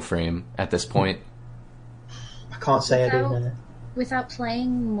Hill, Fatal Frame at this point? I can't say I do know. Without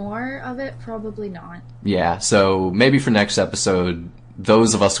playing more of it, probably not. Yeah, so maybe for next episode,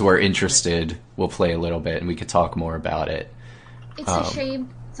 those of us who are interested will play a little bit and we could talk more about it. It's a shame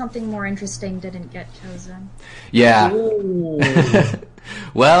something more interesting didn't get chosen. Yeah.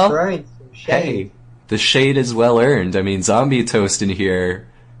 Well, Right. hey, the shade is well earned. I mean, Zombie Toast in here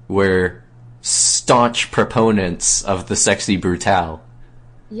were staunch proponents of the sexy brutale.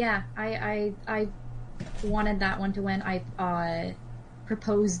 Yeah, I wanted that one to win. I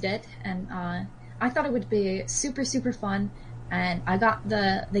proposed it, and I thought it would be super, super fun. And I got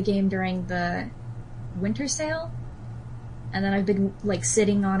the game during the winter sale, and then I've been like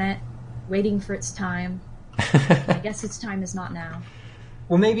sitting on it, waiting for its time. I guess its time is not now.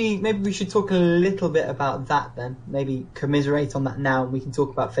 Well, maybe we should talk a little bit about that then. Maybe commiserate on that now, and we can talk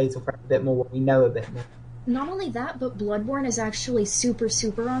about Fatal Frame a bit more, what we know a bit more. Not only that, but Bloodborne is actually super,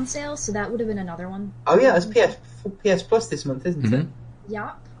 super on sale, so that would have been another one. Oh yeah, it's PS Plus this month, isn't it?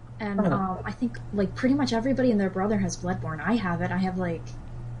 Yup. And I think like pretty much everybody and their brother has Bloodborne. I have it. I have like,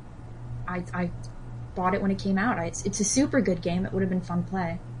 I bought it when it came out. It's a super good game. It would have been fun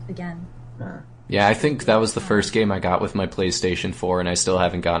play again. Yeah, I think that was the first game I got with my PlayStation 4, and I still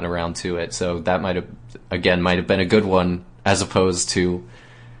haven't gotten around to it. So that might have been a good one as opposed to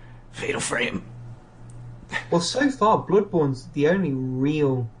Fatal Frame. Well, so far, Bloodborne's the only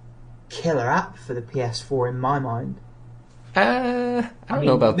real killer app for the PS4 in my mind. I don't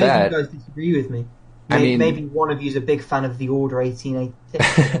know about maybe that. You guys disagree with me. I Maybe one of you is a big fan of the Order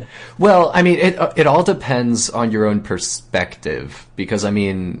 1886. Well, I mean, it all depends on your own perspective, because I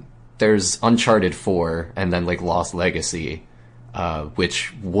mean, there's Uncharted 4 and then like Lost Legacy,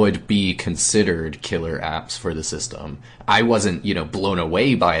 which would be considered killer apps for the system. I wasn't, blown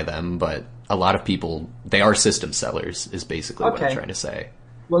away by them, but a lot of people, they are system sellers, is basically what I'm trying to say.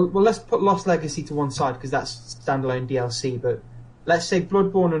 Well, let's put Lost Legacy to one side because that's standalone DLC, but let's say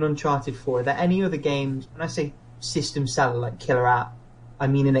Bloodborne and Uncharted 4. Are there any other games, when I say system seller, like killer app, I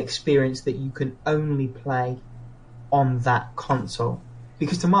mean an experience that you can only play on that console?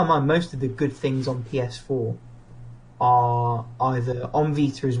 Because to my mind, most of the good things on PS4 are either on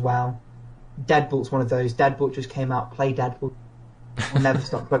Vita as well. Deadbolt's one of those. Deadbolt just came out. Play Deadbolt. I'll never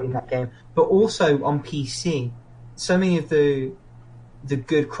stop plugging that game. But also on PC, so many of the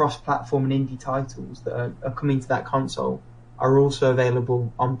good cross-platform and indie titles that are coming to that console are also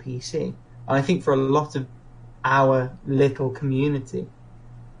available on PC. And I think for a lot of our little community,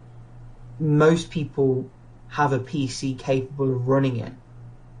 most people have a PC capable of running it,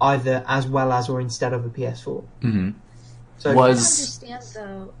 either as well as or instead of a PS4. Mm-hmm. So I understand,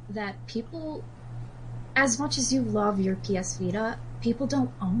 though, that people, as much as you love your PS Vita, people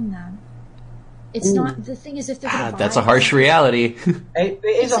don't own them. It's not, the thing is, if they're going to buy that's a harsh reality. It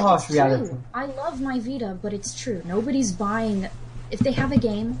is a harsh reality. True. I love my Vita, but it's true. Nobody's buying, if they have a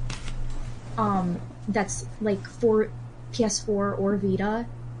game that's like for PS4 or Vita,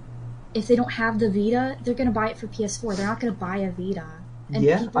 if they don't have the Vita, they're going to buy it for PS4. They're not going to buy a Vita.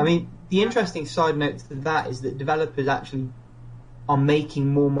 And I mean, the interesting side note to that is that developers actually are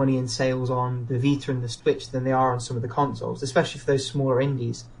making more money in sales on the Vita and the Switch than they are on some of the consoles, especially for those smaller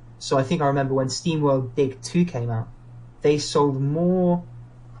indies. So I think I remember when SteamWorld Dig 2 came out, they sold more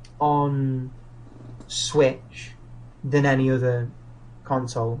on Switch than any other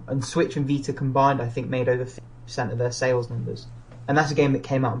console. And Switch and Vita combined, I think, made over 50% of their sales numbers. And that's a game that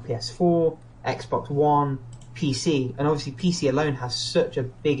came out on PS4, Xbox One, PC. And obviously PC alone has such a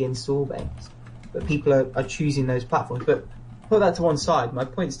big install base that people are choosing those platforms. But put that to one side, my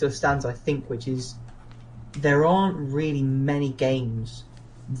point still stands, I think, which is there aren't really many games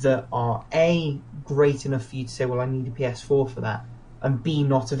that are A, great enough for you to say, well, I need a PS4 for that, and B,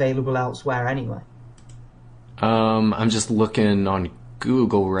 not available elsewhere anyway. I'm just looking on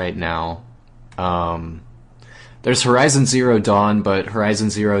Google right now. There's Horizon Zero Dawn, but Horizon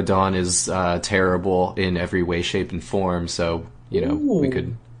Zero Dawn is terrible in every way, shape, and form. So we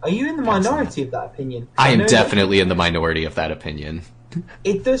could. Are you in the minority of that opinion? I am definitely in the minority of that opinion.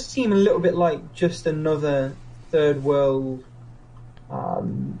 It does seem a little bit like just another third world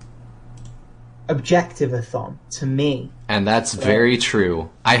objective-a-thon to me. And that's very true.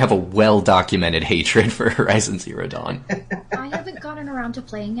 I have a well-documented hatred for Horizon Zero Dawn. I haven't gotten around to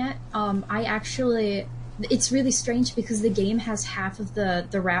playing it. It's really strange because the game has half of the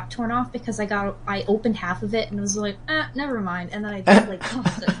wrap torn off because I opened half of it and was like, never mind, and then I just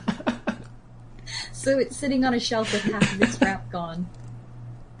tossed it. So it's sitting on a shelf with half of its wrap gone.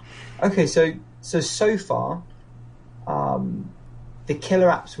 Okay, so far, the killer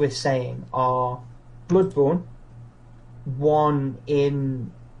apps we're saying are Bloodborne, one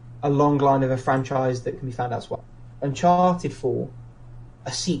in a long line of a franchise that can be found elsewhere, Uncharted 4,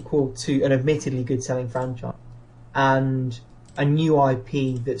 a sequel to an admittedly good-selling franchise, and a new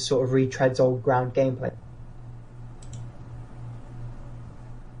IP that sort of retreads old ground gameplay.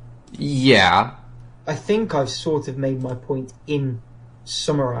 Yeah. I think I've sort of made my point in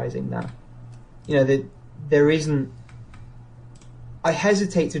summarising that. That there isn't... I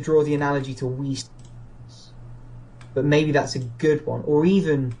hesitate to draw the analogy to Wii, but maybe that's a good one. Or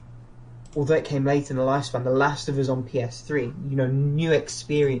even, although it came late in the lifespan, The Last of Us on PS3. New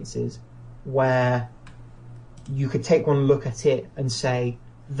experiences where you could take one look at it and say,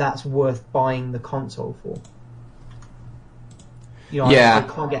 that's worth buying the console for. I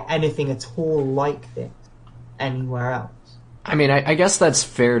can't get anything at all like this anywhere else. I mean, I guess that's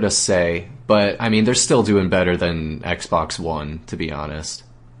fair to say, but I mean, they're still doing better than Xbox One, to be honest.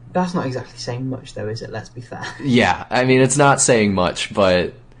 That's not exactly saying much, though, is it? Let's be fair. Yeah, I mean, it's not saying much,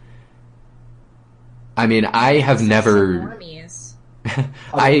 but I mean, I have never...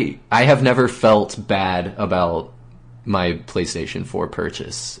 I have never felt bad about my PlayStation 4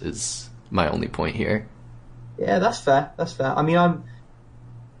 purchase, is my only point here. Yeah, that's fair. I mean,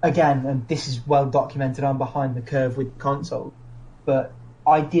 and this is well documented, I'm behind the curve with console, but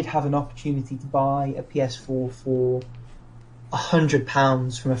I did have an opportunity to buy a PS4 for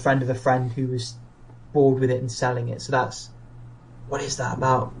 £100 from a friend of a friend who was bored with it and selling it. So that's, what is that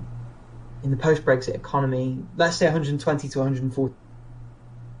about in the post-Brexit economy? Let's say 120 to 140,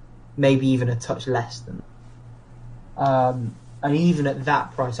 maybe even a touch less than that. And even at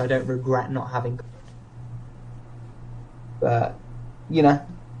that price, I don't regret not having. But, Yeah,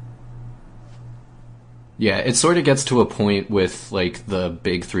 it sort of gets to a point with, the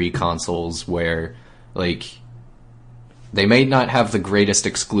big three consoles where, they may not have the greatest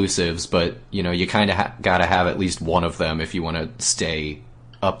exclusives, but, you kind of gotta have at least one of them if you want to stay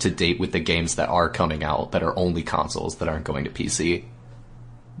up to date with the games that are coming out that are only consoles that aren't going to PC.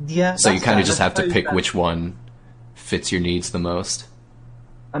 Yeah. So you kind of just have to pick which one fits your needs the most.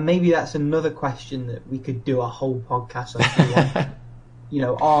 And maybe that's another question that we could do a whole podcast on.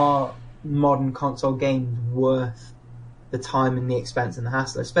 Are modern console games worth the time and the expense and the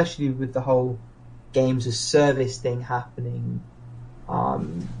hassle, especially with the whole games as service thing happening,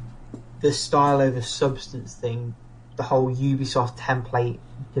 the style over substance thing, the whole Ubisoft template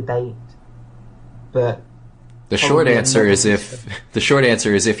debate. But the short answer is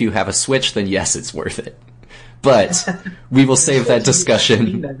if you have a Switch, then yes, it's worth it. But we will save that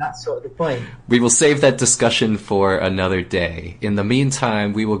discussion. That's sort of the point. We will save that discussion for another day. In the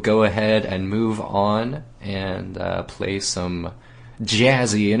meantime, we will go ahead and move on and play some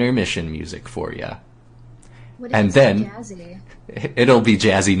jazzy intermission music for you. And then jazzy? It'll be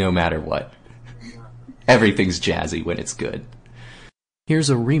jazzy no matter what. Everything's jazzy when it's good.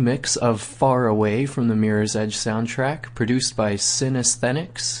 Here's a remix of Far Away from the Mirror's Edge soundtrack, produced by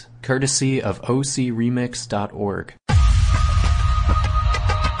Synesthenics, courtesy of ocremix.org.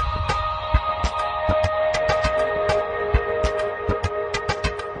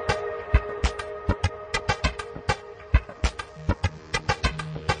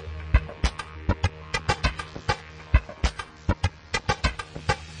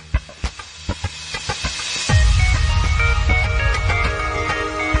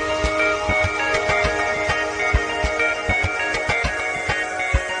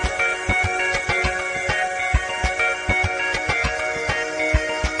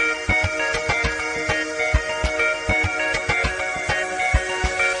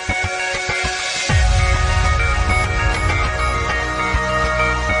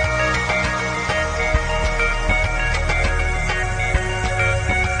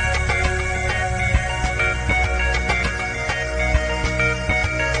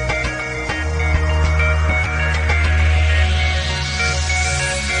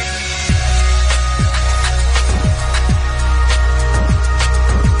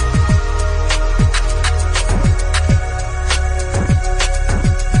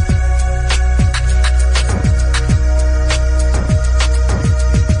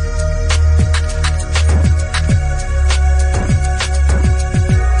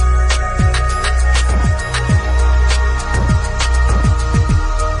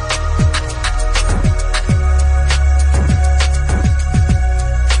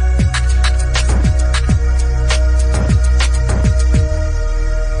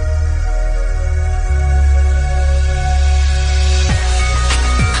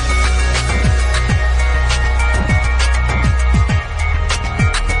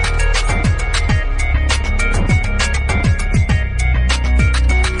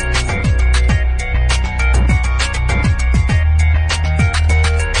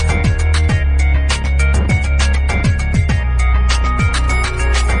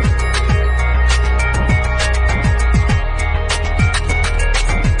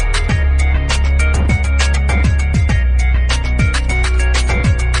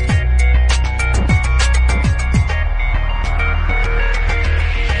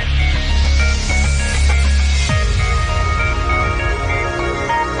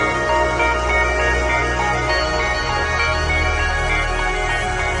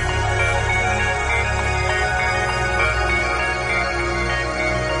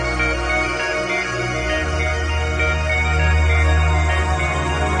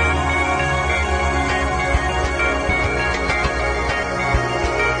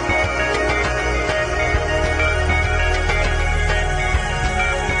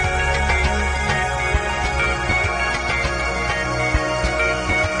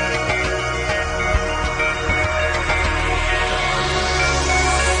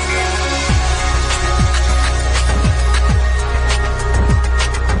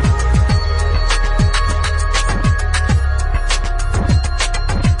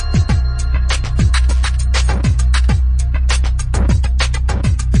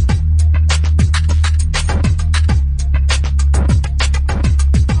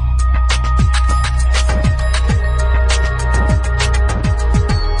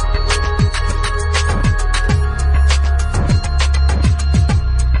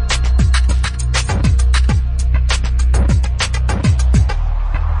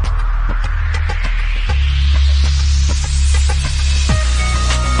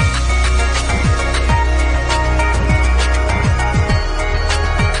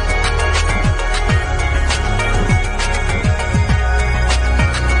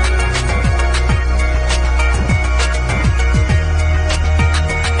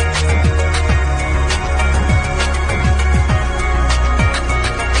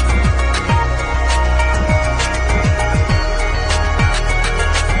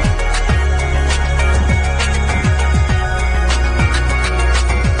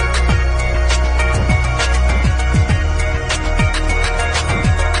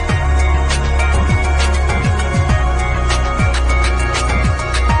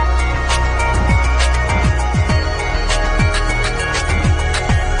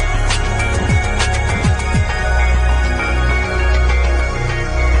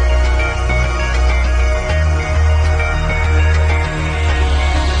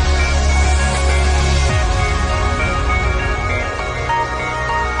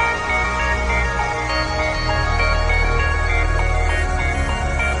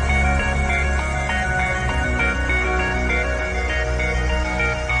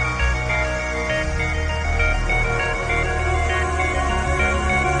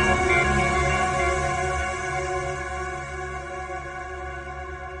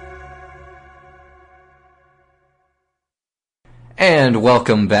 And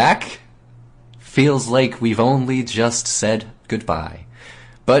welcome back. Feels like we've only just said goodbye.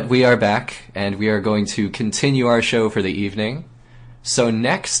 But we are back, and we are going to continue our show for the evening. So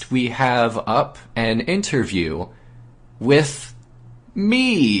next we have up an interview with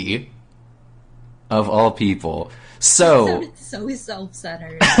me, of all people. So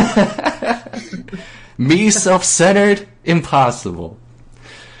self-centered. Me self-centered? Impossible.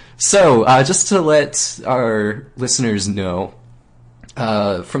 So, just to let our listeners know,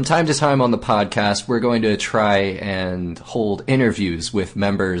 from time to time on the podcast, we're going to try and hold interviews with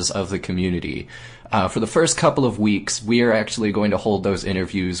members of the community. For the first couple of weeks, we are actually going to hold those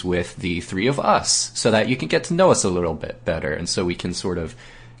interviews with the three of us, so that you can get to know us a little bit better, and so we can sort of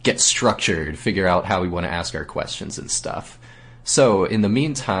get structured, figure out how we want to ask our questions and stuff. So, in the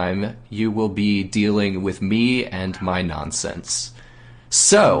meantime, you will be dealing with me and my nonsense.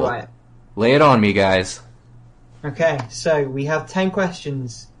 So, Right. lay it on me, guys. Okay, so we have 10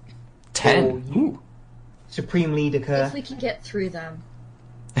 questions. 10? Oh, Ooh. Supreme Leader Kerr. If we can get through them.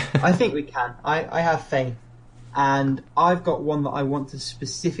 I think we can. I have faith. And I've got one that I want to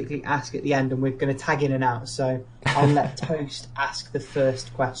specifically ask at the end, and we're going to tag in and out. So I'll let Toast ask the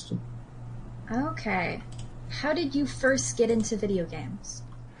first question. Okay. How did you first get into video games?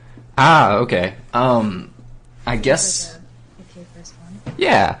 Okay. I guess, Okay, first one.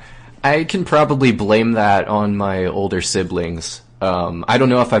 yeah, I can probably blame that on my older siblings. I don't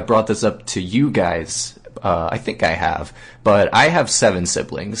know if I brought this up to you guys. I think I have. But I have 7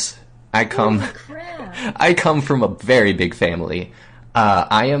 siblings. Holy crap. I come from a very big family.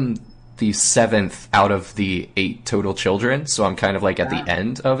 I am the 7th out of the 8 total children, so I'm kind of like at the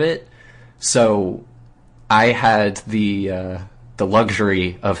end of it. So I had the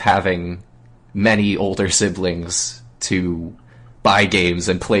luxury of having many older siblings to buy games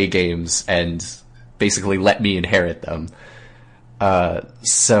and play games and basically let me inherit them.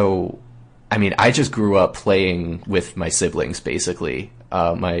 So, I mean, I just grew up playing with my siblings, basically.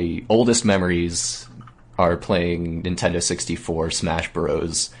 My oldest memories are playing Nintendo 64, Smash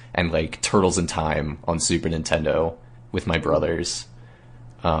Bros., and, like, Turtles in Time on Super Nintendo with my brothers.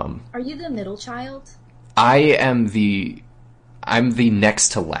 Are you the middle child? I'm the next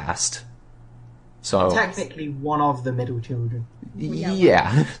to last. So Technically one of the middle children.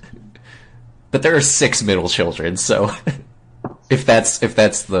 yeah. But there are 6 middle children, so if that's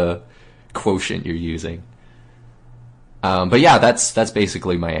the quotient you're using. But yeah, that's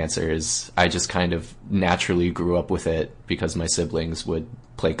basically my answer. Is I just kind of naturally grew up with it because my siblings would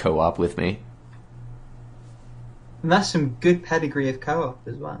play co-op with me. And that's some good pedigree of co-op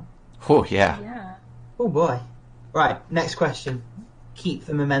as well. Oh yeah. Yeah. Oh boy. Right, next question. Keep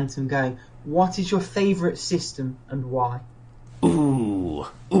the momentum going. What is your favourite system and why? Ooh.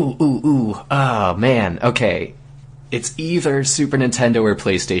 Oh man. Okay. It's either Super Nintendo or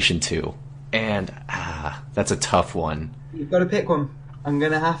PlayStation 2. And that's a tough one. You've got to pick one. I'm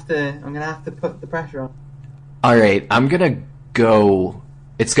gonna have to put the pressure on. All right, I'm gonna go.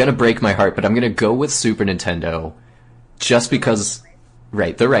 It's gonna break my heart, but I'm gonna go with Super Nintendo, just because.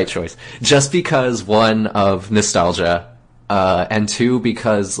 Right, the right choice. Just because, 1, of nostalgia, and 2,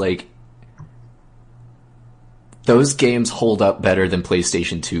 because like those games hold up better than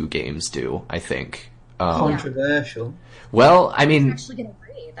PlayStation 2 games do. I think. Controversial. Well, I I'm mean, actually gonna agree.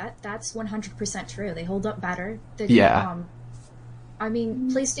 That's 100% true. They hold up better. Yeah. I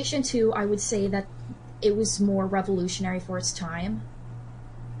mean, PlayStation 2, I would say that it was more revolutionary for its time,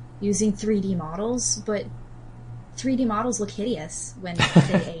 using 3D models, but 3D models look hideous when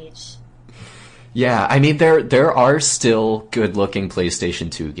they age. yeah, I mean there are still good-looking PlayStation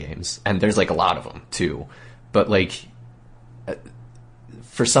 2 games, and there's like a lot of them too. But like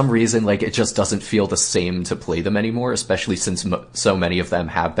for some reason, like it just doesn't feel the same to play them anymore, especially since so many of them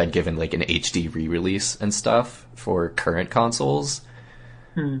have been given like an HD re-release and stuff for current consoles.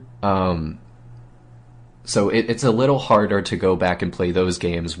 So it's a little harder to go back and play those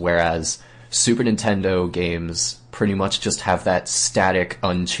games, whereas Super Nintendo games pretty much just have that static,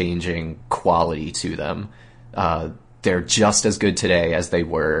 unchanging quality to them. They're just as good today as they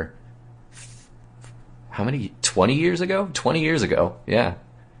were. How many? 20 years ago? 20 years ago, yeah.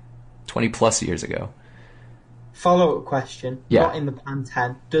 20 plus years ago. Follow-up question. Yeah. Not in the Plan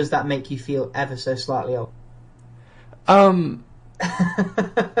 10. Does that make you feel ever so slightly old?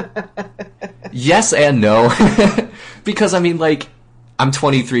 Yes and no. Because, I mean, like, I'm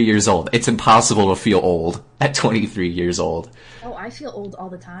 23 years old. It's impossible to feel old at 23 years old. Oh, I feel old all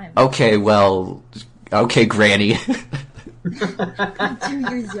the time. Okay, well, okay, Granny. I'm 2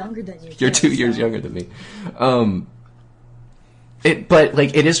 years younger than you. You're too, 2 years so- younger than me. But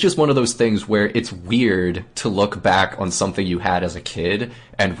like it is just one of those things where it's weird to look back on something you had as a kid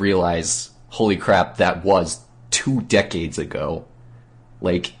and realize, holy crap, that was 2 decades ago.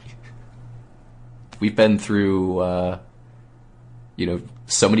 Like we've been through,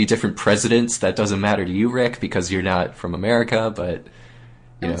 so many different presidents. That doesn't matter to you, Rick, because you're not from America. But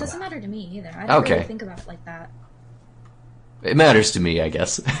No, it doesn't matter to me either. I don't really think about it like that. It matters to me, I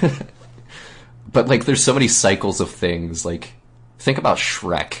guess. But like, there's so many cycles of things. Like, think about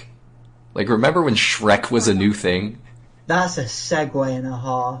Shrek. Like, remember when Shrek was a new thing? That's a segue and a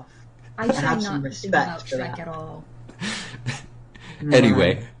half. I try not to think about Shrek at all.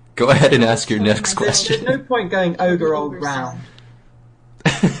 Anyway, go ahead and ask your next question. There's no point going ogre old ground.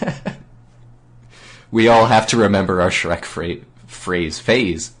 We all have to remember our Shrek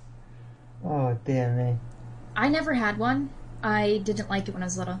phase. Oh, dear me. I never had one. I didn't like it when I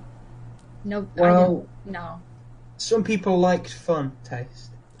was little. No, Well, no. some people liked fun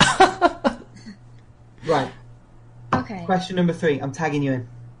taste. Right. Okay. Question number 3. I'm tagging you in.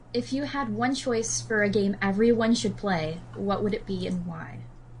 If you had one choice for a game everyone should play, what would it be and why?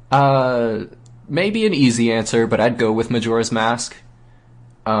 Maybe an easy answer, but I'd go with Majora's Mask.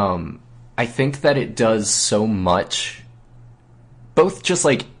 I think that it does so much, both just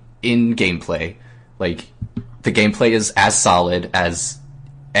like in gameplay, like the gameplay is as solid as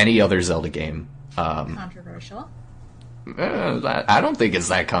any other Zelda game. Controversial? I don't think it's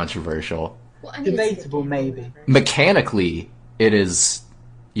that controversial. Well, I mean, Debatable, maybe. Mechanically, it is,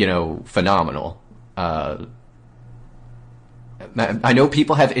 phenomenal. I know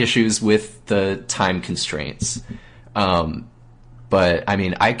people have issues with the time constraints, but I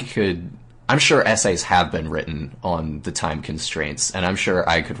mean, I'm sure essays have been written on the time constraints, and I'm sure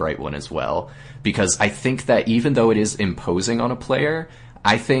I could write one as well, because I think that even though it is imposing on a player,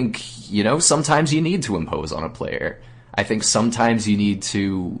 I think, sometimes you need to impose on a player. I think sometimes you need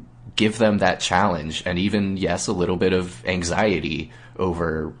to give them that challenge and even, yes, a little bit of anxiety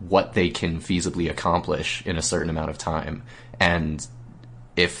over what they can feasibly accomplish in a certain amount of time. And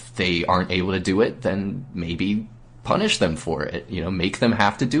if they aren't able to do it, then maybe punish them for it, make them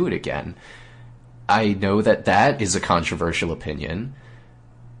have to do it again. I know that is a controversial opinion,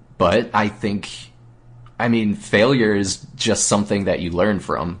 but I think, failure is just something that you learn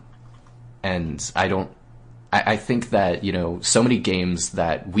from. And I think that, so many games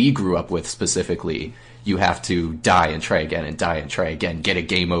that we grew up with specifically, you have to die and try again and die and try again, get a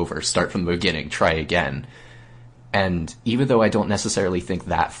game over, start from the beginning, try again. And even though I don't necessarily think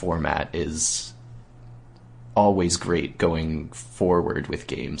that format is always great going forward with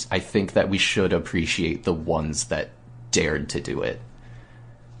games, I think that we should appreciate the ones that dared to do it.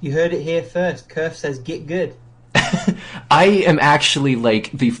 You heard it here first. Kerf says get good. I am actually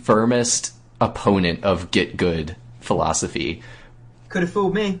like the firmest opponent of get good philosophy. Could have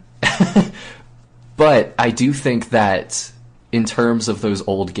fooled me. But I do think that in terms of those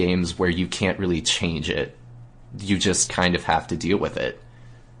old games where you can't really change it, you just kind of have to deal with it.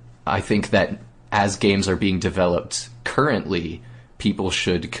 I think that as games are being developed currently, people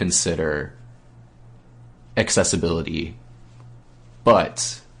should consider accessibility.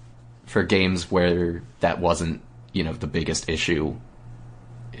 But for games where that wasn't, the biggest issue,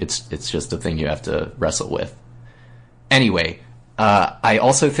 it's just a thing you have to wrestle with. Anyway, I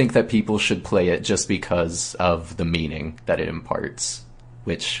also think that people should play it just because of the meaning that it imparts,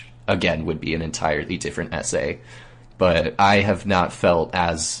 which, again, would be an entirely different essay. But I have not felt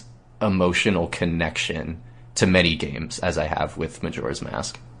as emotional connection to many games as I have with Majora's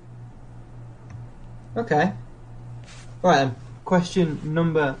Mask. Okay. Right then. Question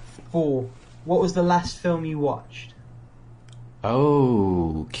number 4. What was the last film you watched?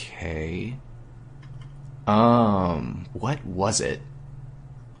 Okay. What was it?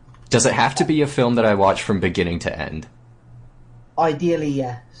 Does it have to be a film that I watched from beginning to end? Ideally,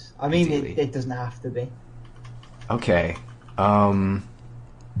 yes. Ideally. It doesn't have to be. Okay. Dang,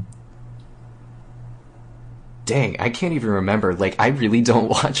 I can't even remember. Like, I really don't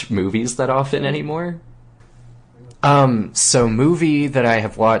watch movies that often anymore. So movie that I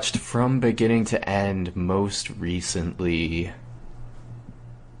have watched from beginning to end most recently...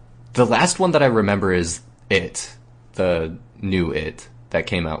 The last one that I remember is It, the new It that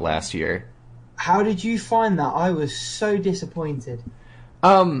came out last year. How did you find that? I was so disappointed.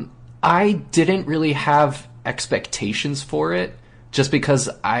 I didn't really have expectations for it, just because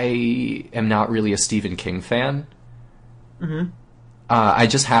I am not really a Stephen King fan. Mm-hmm. I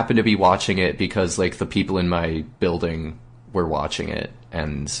just happened to be watching it because, like, the people in my building were watching it,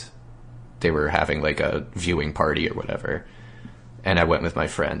 and they were having, like, a viewing party or whatever. And I went with my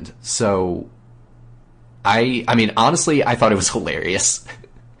friend. So I mean, honestly, I thought it was hilarious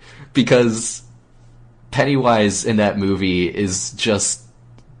because Pennywise in that movie is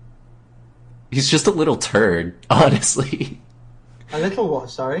he's just a little turd, honestly. A little what,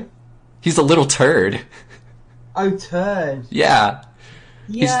 sorry? He's a little turd. Oh, turd. Yeah.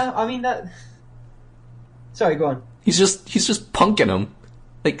 Yeah, I mean that... Sorry, go on. He's just punking him.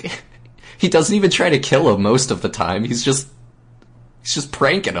 Like, he doesn't even try to kill him most of the time. He's just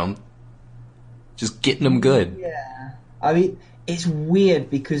pranking him. Just getting him good. Yeah. I mean, it's weird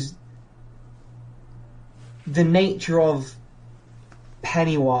because the nature of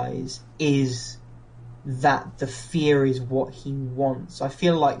Pennywise is that the fear is what he wants. I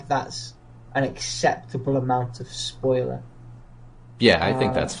feel like that's an acceptable amount of spoiler. Yeah, I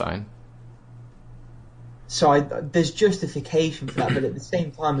think that's fine. So there's justification for that, but at the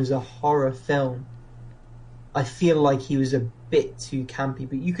same time, as a horror film, I feel like he was a bit too campy.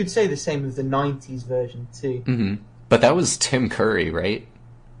 But you could say the same of the 90s version too. Mm-hmm. But that was Tim Curry, right?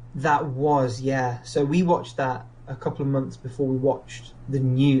 That was, yeah. So we watched that a couple of months before we watched the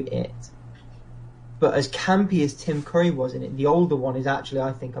new It. But as campy as Tim Curry was in it, the older one is actually,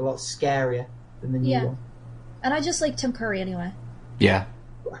 I think, a lot scarier than the new one. And I just like Tim Curry anyway. Yeah.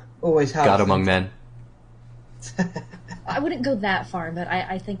 Always have. God among men. I wouldn't go that far, but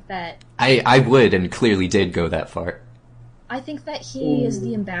I think that... I would, and clearly did go that far. I think that he is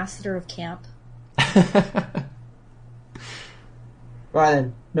the ambassador of camp. Right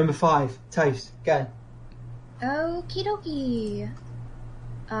then, number 5, Toast, go. Okie dokie.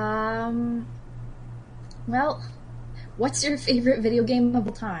 Well, what's your favorite video game of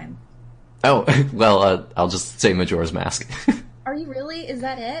all time? Oh, well, I'll just say Majora's Mask. Are you really? Is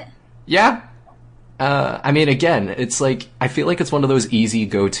that it? Yeah. I mean, again, it's like, I feel like it's one of those easy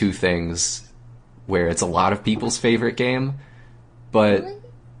go-to things where it's a lot of people's favorite game, but... Really?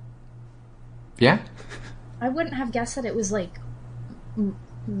 Yeah. I wouldn't have guessed that it was like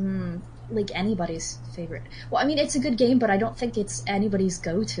anybody's favorite. Well, I mean, it's a good game, but I don't think it's anybody's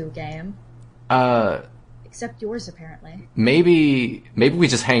go-to game. Except yours, apparently. Maybe we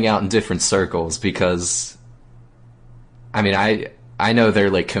just hang out in different circles because, I mean, I know there are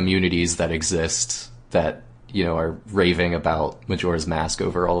like communities that exist that, you know, are raving about Majora's Mask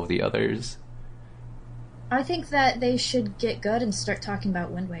over all of the others. I think that they should get good and start talking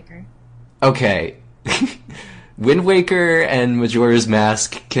about Wind Waker. Okay. Wind Waker and Majora's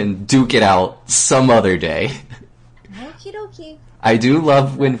Mask can duke it out some other day. Okie dokie. I do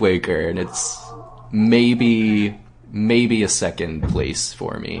love Wind Waker, and it's maybe a second place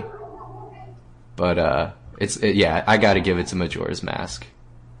for me. But, yeah, I gotta give it to Majora's Mask.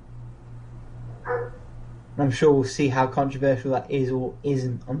 I'm sure we'll see how controversial that is or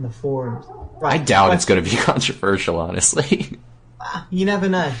isn't on the forums. Right, I doubt it's gonna be controversial, honestly. You never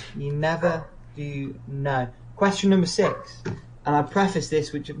know. You never do know. Question number 6, and I preface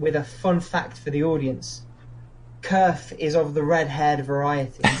this with a fun fact for the audience. Kurf is of the red-haired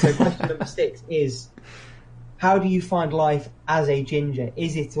variety. And so question number 6 is, how do you find life as a ginger?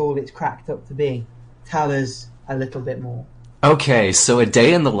 Is it all it's cracked up to be? Tell us a little bit more. Okay, so a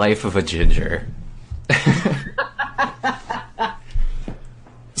day in the life of a ginger.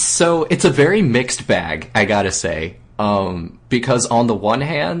 So it's a very mixed bag, I gotta say. Because on the one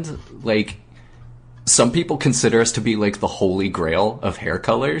hand, like, some people consider us to be like the holy grail of hair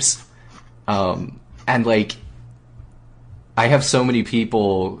colors. And like, I have so many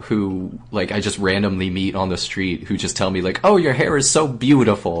people who, like, I just randomly meet on the street who just tell me, like, oh, your hair is so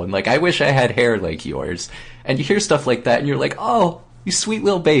beautiful, and, like, I wish I had hair like yours. And you hear stuff like that, and you're like, oh, you sweet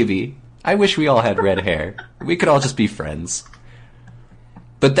little baby. I wish we all had red hair. We could all just be friends.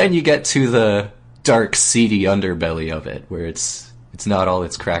 But then you get to the dark, seedy underbelly of it, where it's not all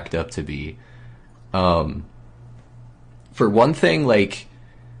it's cracked up to be. For one thing, like,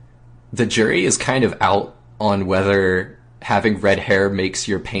 the jury is kind of out on whether having red hair makes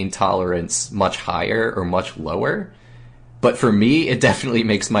your pain tolerance much higher or much lower. But for me, it definitely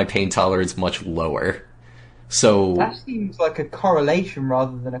makes my pain tolerance much lower. So that seems like a correlation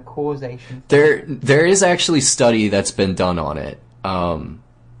rather than a causation. There is actually study that's been done on it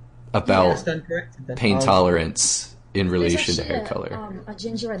about pain tolerance in relation to hair color. A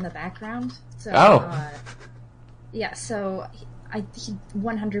ginger in the background. So, yeah, so I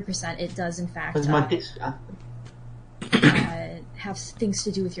 100% it does in fact have things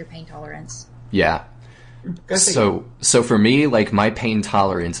to do with your pain tolerance. Yeah. So for me, like, my pain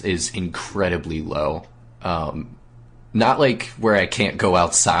tolerance is incredibly low. Not like where I can't go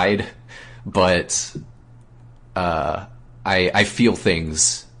outside, but I feel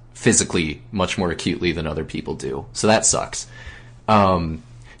things physically much more acutely than other people do. So that sucks.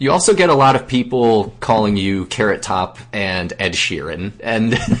 You also get a lot of people calling you Carrot Top and Ed Sheeran,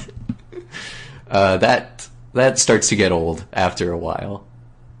 and that starts to get old after a while,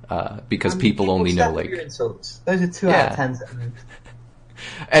 because people only know like insults. Those are 2 out of 10s.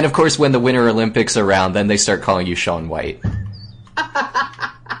 And of course, when the Winter Olympics are around, then they start calling you Shaun White.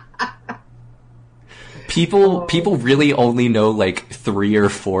 People really only know like 3 or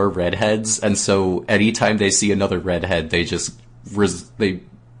 4 redheads, and so anytime they see another redhead, they just they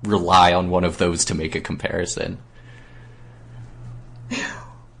rely on one of those to make a comparison.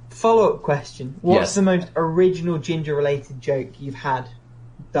 Follow-up question. What's Yes. the most original ginger-related joke you've had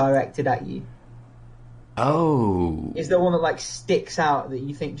directed at you? Oh. Is there one that like sticks out that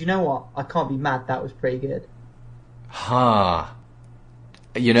you think, do you know what? I can't be mad, that was pretty good. Huh.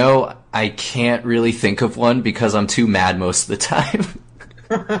 You know, I can't really think of one because I'm too mad most of the time.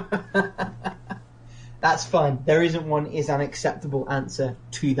 That's fine. There isn't one is an acceptable answer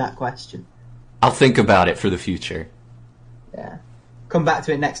to that question. I'll think about it for the future. Yeah. Come back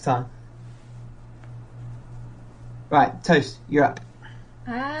to it next time. Right, Toast, you're up.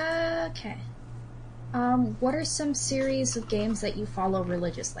 Okay. What are some series of games that you follow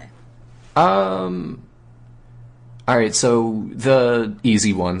religiously? Alright, so the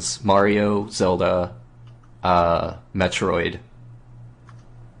easy ones. Mario, Zelda, Metroid,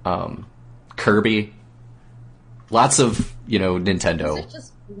 Kirby. Lots of, Nintendo. These are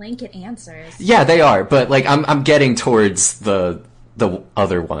just blanket answers. Yeah, they are, but like I'm getting towards the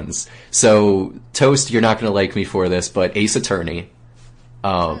other ones. So Toast, you're not gonna like me for this, but Ace Attorney.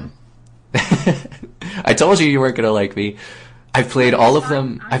 I told you weren't gonna like me. I've played all of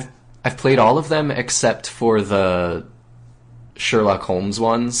them. I've played all of them except for the Sherlock Holmes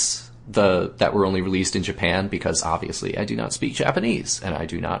ones, that were only released in Japan, because obviously I do not speak Japanese and I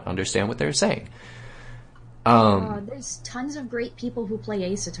do not understand what they're saying. There's tons of great people who play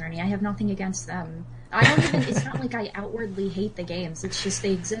Ace Attorney. I have nothing against them. I don't even. It's not like I outwardly hate the games. It's just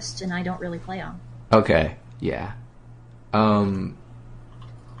they exist and I don't really play them. Okay, yeah.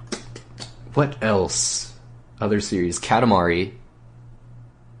 What else? Other series. Katamari.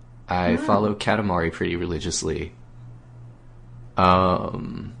 I follow Katamari pretty religiously.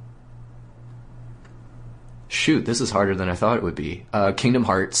 Shoot, this is harder than I thought it would be. Kingdom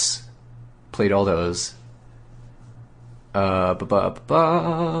Hearts. Played all those.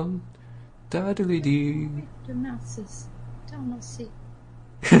 Da-diddly-dee. The mouses don't see.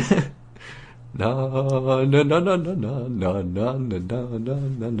 No, no, no, no, no, no, no, no, no,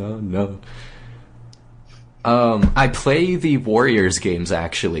 no, no, no. I play the Warriors games,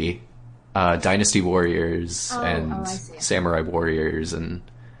 actually. Dynasty Warriors and I see. Samurai Warriors and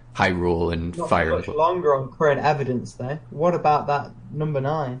Hyrule and Not Fire much Emblem. longer on current evidence, though. What about that number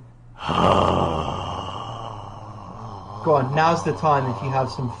 9? Go on, now's the time if you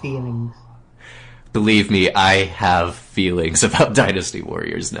have some feelings. Believe me, I have feelings about Dynasty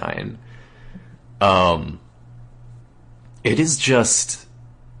Warriors 9. It is just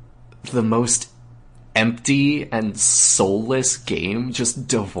the most empty and soulless game, just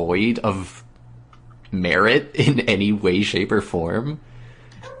devoid of merit in any way, shape, or form.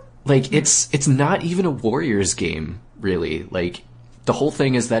 Like, it's not even a Warriors game, really. Like, the whole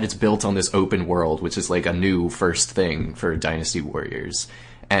thing is that it's built on this open world, which is like a new first thing for Dynasty Warriors.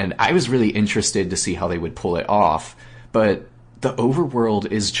 And I was really interested to see how they would pull it off, but the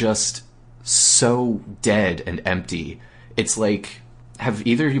overworld is just so dead and empty. It's like, have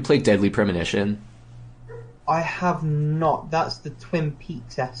either of you played Deadly Premonition? I have not. That's the Twin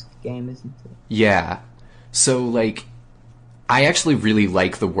Peaks-esque game, isn't it? Yeah. So, like, I actually really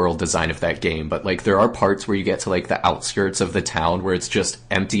like the world design of that game, but, like, there are parts where you get to, like, the outskirts of the town where it's just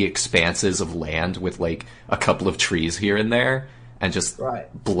empty expanses of land with, like, a couple of trees here and there, and just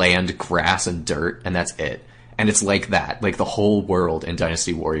bland grass and dirt, and that's it. And it's like that. Like, the whole world in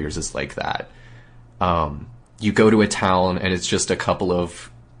Dynasty Warriors is like that. You go to a town, and it's just a couple of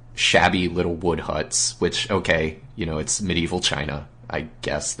shabby little wood huts, which, okay, it's medieval China. I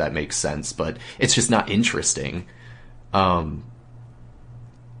guess that makes sense, but it's just not interesting. You're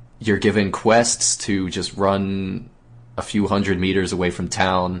given quests to just run a few hundred meters away from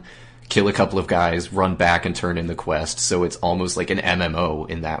town, kill a couple of guys, run back and turn in the quest, so it's almost like an MMO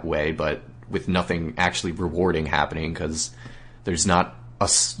in that way, but with nothing actually rewarding happening, because there's not a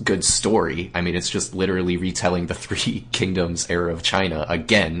good story. I mean, it's just literally retelling the Three Kingdoms era of China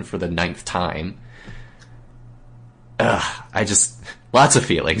again for the 9th time. Lots of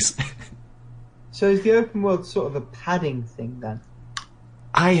feelings. So is the open world sort of a padding thing, then?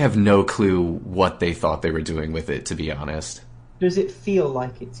 I have no clue what they thought they were doing with it, to be honest. Does it feel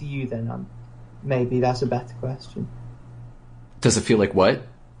like it to you, then? Maybe that's a better question. Does it feel like what?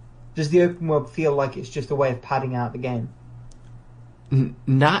 Does the open world feel like it's just a way of padding out the game?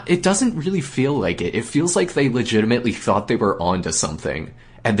 Not. It doesn't really feel like it. It feels like they legitimately thought they were onto something,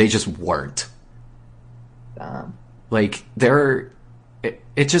 and they just weren't. Damn. Like,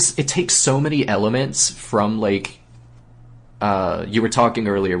 it takes so many elements from, like, you were talking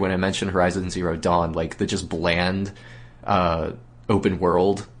earlier when I mentioned Horizon Zero Dawn, like the just bland, open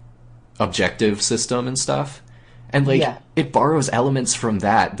world objective system and stuff. And, like, it borrows elements from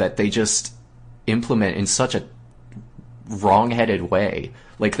that they just implement in such a wrong-headed way.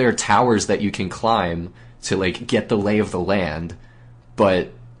 Like, there are towers that you can climb to, like, get the lay of the land, but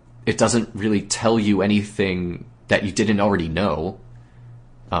it doesn't really tell you anything that you didn't already know.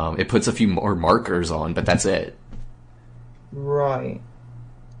 It puts a few more markers on, but that's it. Right.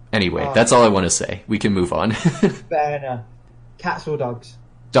 Anyway, that's all I want to say. We can move on. Fair enough. Cats or dogs?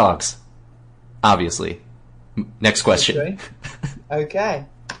 Dogs. Obviously. Next question. Okay.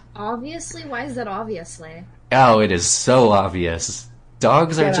 Obviously? Why is that obviously? Oh, it is so obvious.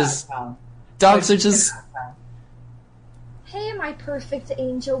 Dogs are just... Hey, my perfect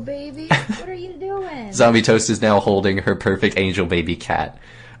angel baby. What are you doing? Zombie Toast is now holding her perfect angel baby cat.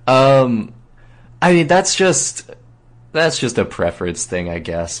 I mean, that's just a preference thing, I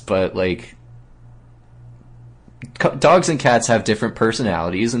guess. But, like, dogs and cats have different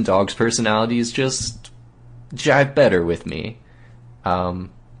personalities, and dogs' personalities just jive better with me.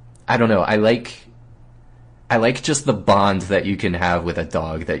 I don't know. I like just the bond that you can have with a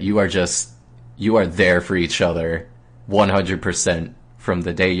dog, that you are there for each other 100% from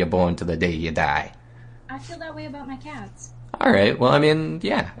the day you're born to the day you die. I feel that way about my cats. Alright, well, I mean,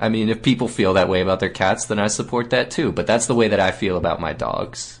 yeah. I mean, if people feel that way about their cats, then I support that too. But that's the way that I feel about my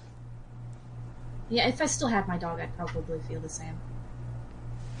dogs. Yeah, if I still had my dog, I'd probably feel the same.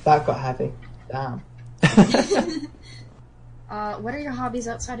 That got heavy. Damn. What are your hobbies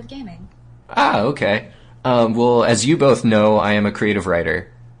outside of gaming? Okay. Well, as you both know, I am a creative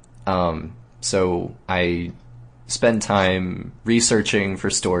writer. So I spend time researching for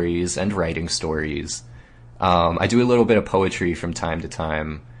stories and writing stories. I do a little bit of poetry from time to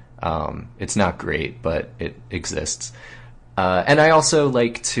time. It's not great, but it exists. And I also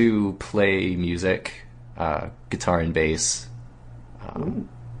like to play music, guitar and bass.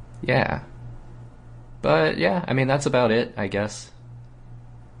 Yeah. But yeah, I mean, that's about it, I guess.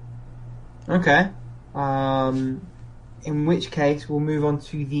 Okay. In which case, we'll move on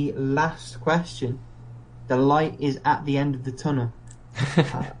to the last question. The light is at the end of the tunnel.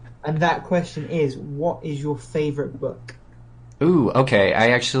 And that question is, what is your favourite book? Ooh, okay, I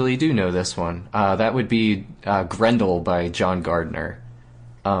actually do know this one. That would be Grendel by John Gardner.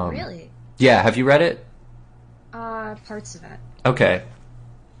 Really? Yeah, have you read it? Parts of it. Okay.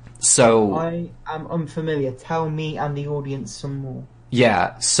 So... I am unfamiliar. Tell me and the audience some more.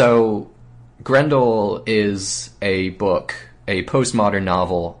 Yeah, so Grendel is a book, a postmodern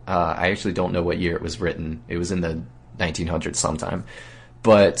novel. I actually don't know what year it was written. It was in the 1900s sometime.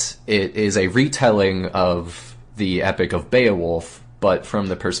 But it is a retelling of the Epic of Beowulf, but from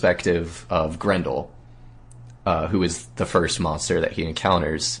the perspective of Grendel, who is the first monster that he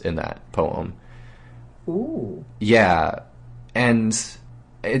encounters in that poem. Ooh. Yeah, and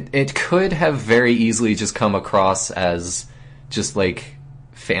it could have very easily just come across as just, like,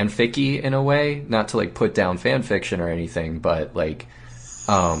 fanficky in a way. Not to, like, put down fanfiction or anything, but, like,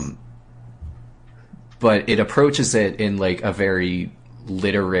 but it approaches it in, like, a very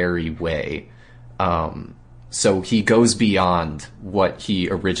literary way. So he goes beyond what he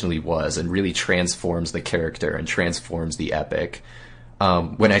originally was and really transforms the character and transforms the epic.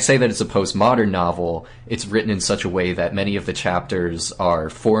 When I say that it's a postmodern novel, it's written in such a way that many of the chapters are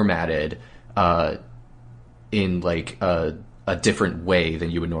formatted in like a different way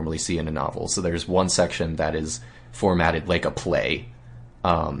than you would normally see in a novel. So there's one section that is formatted like a play.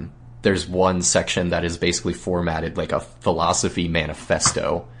 There's one section that is basically formatted like a philosophy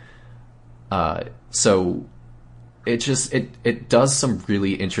manifesto. So it does some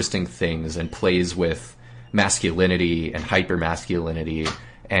really interesting things and plays with masculinity and hypermasculinity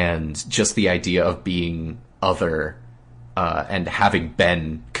and just the idea of being other and having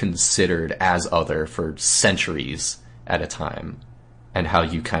been considered as other for centuries at a time, and how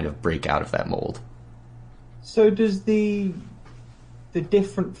you kind of break out of that mold. So does the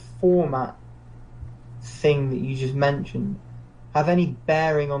different format thing that you just mentioned have any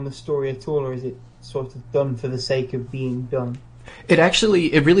bearing on the story at all, or is it sort of done for the sake of being done? It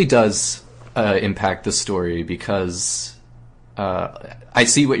really does impact the story, because I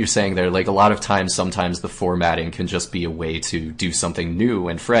see what you're saying there. Like, a lot of times, sometimes the formatting can just be a way to do something new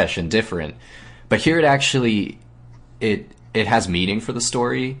and fresh and different. But here it has meaning for the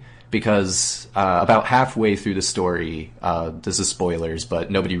story, because about halfway through the story, this is spoilers,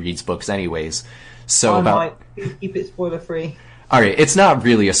 but nobody reads books anyways. So Please keep it spoiler free. All right, it's not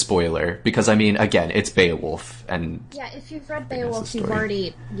really a spoiler because I mean, again, it's Beowulf, and yeah, if you've read Beowulf, you've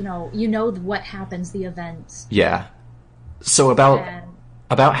already you know what happens, the events. Yeah. So about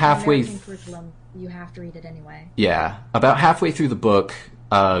halfway. American curriculum, you have to read it anyway. Yeah, about halfway through the book,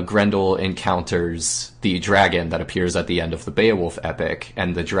 Grendel encounters the dragon that appears at the end of the Beowulf epic,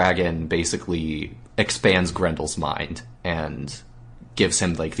 and the dragon basically expands Grendel's mind and gives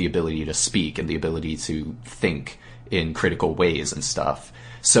him like the ability to speak and the ability to think in critical ways and stuff.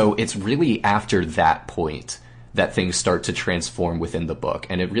 So it's really after that point that things start to transform within the book,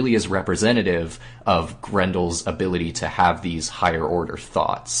 and it really is representative of Grendel's ability to have these higher order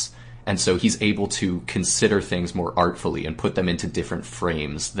thoughts. And so he's able to consider things more artfully and put them into different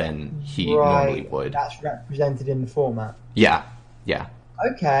frames than he normally would. That's represented in the format. Yeah.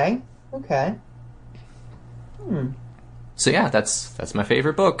 Okay. So yeah, that's my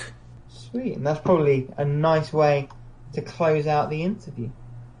favorite book. Sweet, and that's probably a nice way to close out the interview.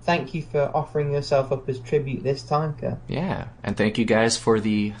 Thank you for offering yourself up as tribute this time, Kurt. Yeah, and thank you guys for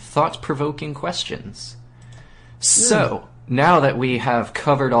the thought-provoking questions. So, now that we have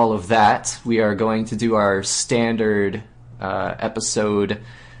covered all of that, we are going to do our standard episode,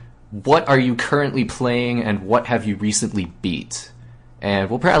 what are you currently playing and what have you recently beat? And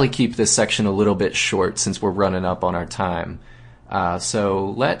we'll probably keep this section a little bit short since we're running up on our time.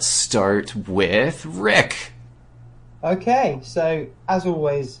 So let's start with Rick. Okay, so as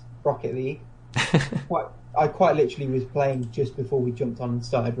always, Rocket League. I quite literally was playing just before we jumped on and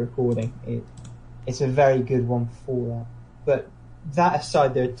started recording. It's a very good one for that. But that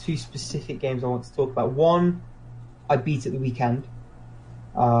aside, there are two specific games I want to talk about. One, I beat at the weekend,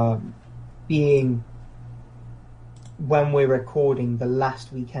 being when we're recording the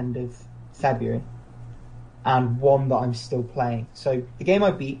last weekend of February, and one that I'm still playing. So the game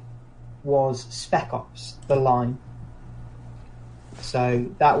I beat was Spec Ops: The Line. So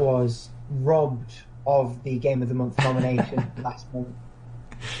that was robbed of the Game of the Month nomination last month,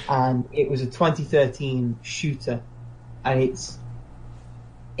 and it was a 2013 shooter, and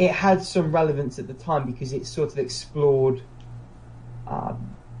it had some relevance at the time because it sort of explored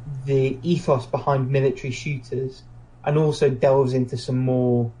the ethos behind military shooters, and also delves into some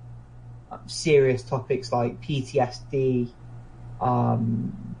more serious topics like PTSD,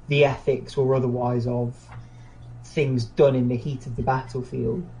 the ethics or otherwise of things done in the heat of the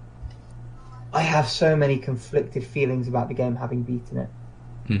battlefield. I have so many conflicted feelings about the game having beaten it.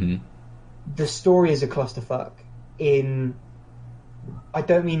 Mm-hmm. The story is a clusterfuck. I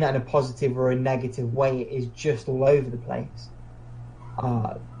don't mean that in a positive or a negative way. It is just all over the place.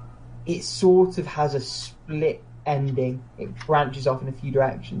 It sort of has a split ending. It branches off in a few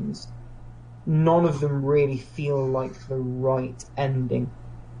directions. None of them really feel like the right ending.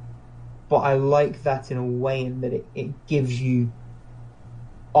 But I like that in a way in that it gives you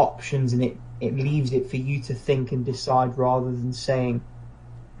options, and it leaves it for you to think and decide rather than saying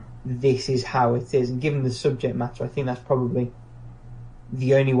this is how it is. And given the subject matter, I think that's probably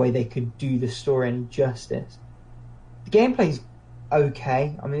the only way they could do the story any justice. The gameplay's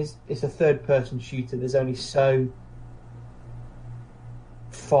okay. I mean, it's a third-person shooter. There's only so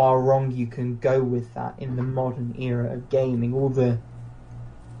far wrong you can go with that in the modern era of gaming. All of the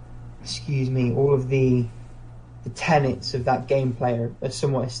tenets of that gameplay are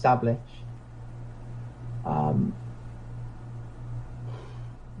somewhat established.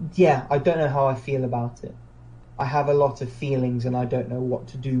 Yeah, I don't know how I feel about it. I have a lot of feelings and I don't know what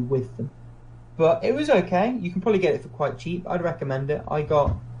to do with them. But it was okay. You can probably get it for quite cheap. I'd recommend it.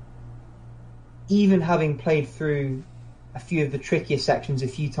 Even having played through a few of the trickier sections a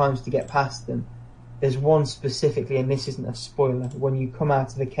few times to get past them, there's one specifically, and this isn't a spoiler, when you come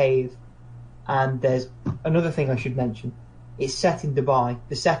out of the cave, and there's another thing I should mention. It's set in Dubai.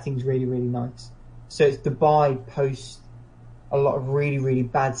 The setting's really, really nice. So it's Dubai post a lot of really, really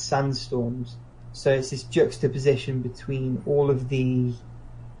bad sandstorms. So it's this juxtaposition between all of the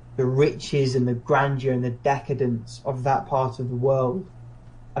riches and the grandeur and the decadence of that part of the world,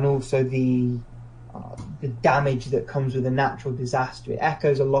 and also the damage that comes with a natural disaster. It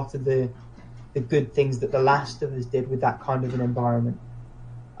echoes a lot of the good things that The Last of Us did with that kind of an environment.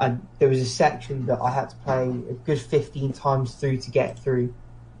 And there was a section that I had to play a good 15 times through to get through,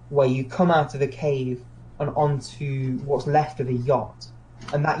 where you come out of the cave and onto what's left of a yacht,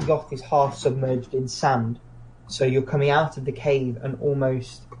 and that yacht is half submerged in sand. So you're coming out of the cave and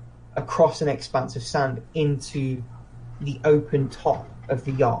almost across an expanse of sand into the open top of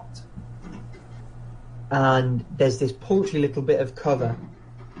the yacht. And there's this paltry little bit of cover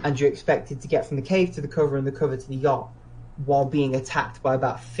and you're expected to get from the cave to the cover and the cover to the yacht while being attacked by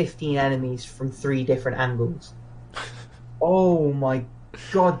about 15 enemies from 3 different angles. Oh my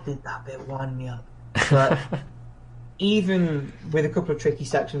god, did that bit wind me up. But even with a couple of tricky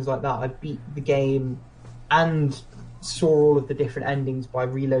sections like that, I beat the game and saw all of the different endings by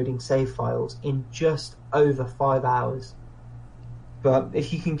reloading save files in just over 5 hours. But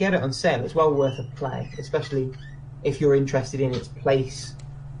if you can get it on sale, it's well worth a play, especially if you're interested in its place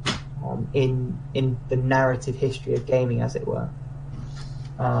in the narrative history of gaming, as it were.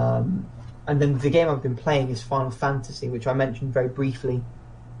 And then the game I've been playing is Final Fantasy, which I mentioned very briefly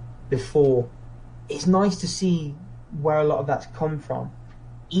before. It's nice to see where a lot of that's come from.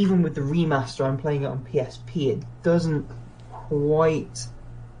 Even with the remaster, I'm playing it on PSP, it doesn't quite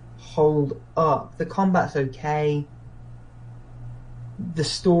hold up. The combat's okay. The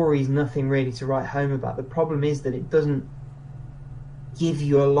story's nothing really to write home about. The problem is that it doesn't give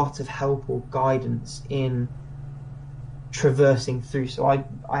you a lot of help or guidance in traversing through. So I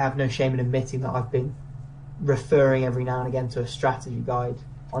have no shame in admitting that I've been referring every now and again to a strategy guide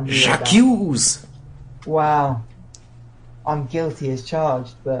on J'accuse! Wow. I'm guilty as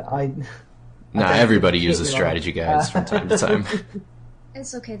charged, but everybody uses strategy guides from time to time.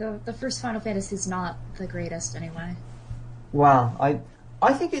 It's okay, the first Final Fantasy is not the greatest anyway. Wow,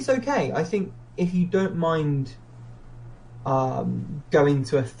 I think it's okay. I think if you don't mind going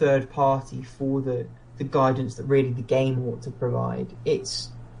to a third party for the guidance that really the game ought to provide, it's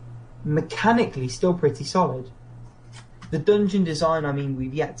mechanically still pretty solid. The dungeon design, I mean,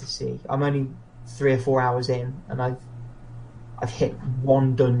 we've yet to see. I'm only 3 or 4 hours in, and I've hit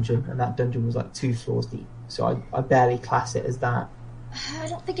one dungeon, and that dungeon was like 2 floors deep. So I barely class it as that. I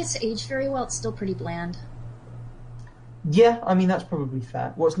don't think it's aged very well. It's still pretty bland. Yeah, I mean, that's probably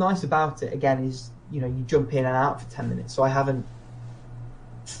fair. What's nice about it, again, is, you jump in and out for 10 minutes, so I haven't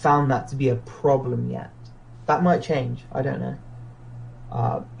found that to be a problem yet. That might change, I don't know.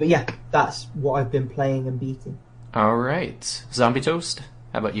 But yeah, that's what I've been playing and beating. Alright. Zombie Toast,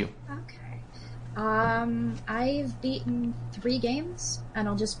 how about you? Okay. I've beaten 3 games, and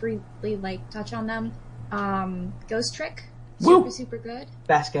I'll just briefly, touch on them. Ghost Trick, super good.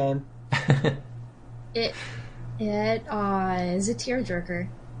 Best game. It is a tearjerker.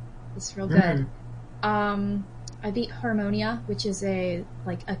 It's real good. I beat Harmonia, which is a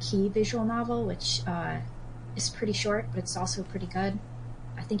key visual novel, which is pretty short, but it's also pretty good.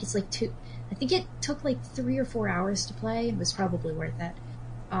 I think it's I think it took 3 or 4 hours to play. It was probably worth it.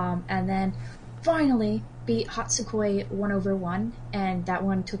 And then finally beat Hatsukoi 1/1, and that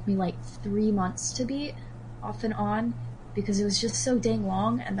one took me 3 months to beat, off and on, because it was just so dang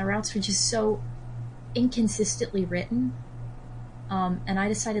long, and the routes were just so inconsistently written. And I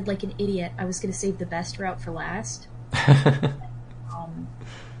decided, like an idiot, I was going to save the best route for last. I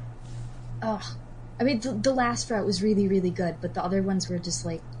mean, the last route was really, really good, but the other ones were just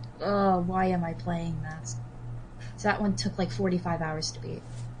why am I playing this? So that one took 45 hours to beat.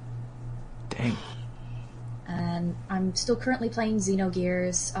 Dang. And I'm still currently playing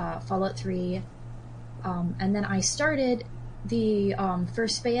Xenogears, Fallout 3, and then I started the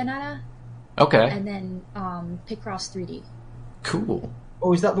first Bayonetta. Okay. And then Picross 3D. Cool.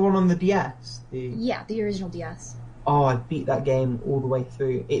 Oh, is that the one on the DS? Yeah, the original DS. Oh, I beat that game all the way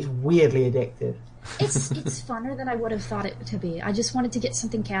through. It's weirdly addictive. It's funner than I would have thought it to be. I just wanted to get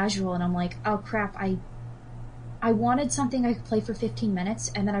something casual, and I'm like, oh crap, I wanted something I could play for 15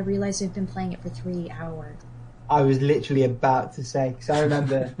 minutes, and then I realized I've been playing it for 3 hours. I was literally about to say, because I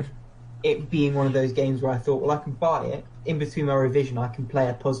remember it being one of those games where I thought, well, I can buy it. In between my revision, I can play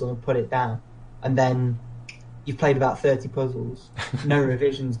a puzzle and put it down. And then you've played about 30 puzzles, no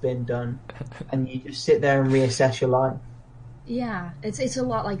revision's been done, and you just sit there and reassess your life. Yeah, it's a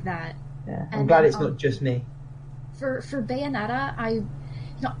lot like that. Yeah, I'm glad it's not just me. For Bayonetta,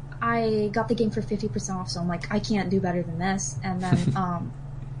 I got the game for 50% off, so I'm like, I can't do better than this. And then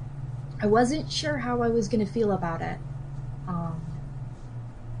I wasn't sure how I was going to feel about it.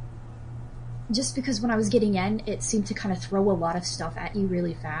 Just because when I was getting in, it seemed to kind of throw a lot of stuff at you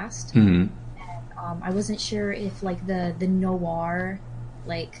really fast. Mm-hmm. And I wasn't sure if the noir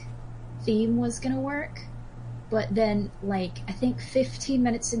theme was gonna work. But then I think 15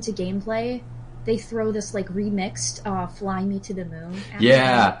 minutes into gameplay, they throw this remixed "Fly Me to the Moon." And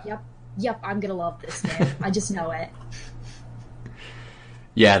Yeah. Yep, I'm gonna love this game. I just know it.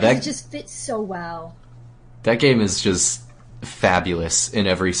 Yeah, it just fits so well. That game is just fabulous in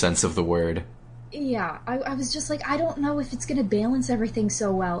every sense of the word. Yeah, I was just I don't know if it's going to balance everything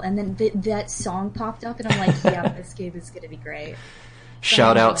so well. And then that song popped up, and I'm like, yeah, this game is going to be great.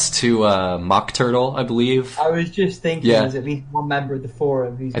 Shout outs to Mock Turtle, I believe. I was just thinking Yeah. there's at least one member of the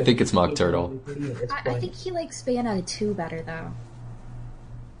forum who's... I think it's Mock Turtle. I think he likes Bayonetta 2 better, though.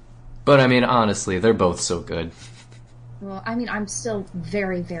 But I mean, honestly, they're both so good. Well, I mean, I'm still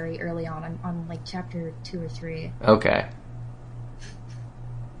very, very early on. I'm on, like, chapter 2 or 3. Okay.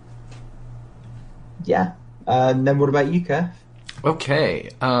 Yeah. And then what about you, Kev? Okay.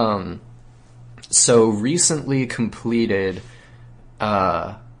 So recently completed,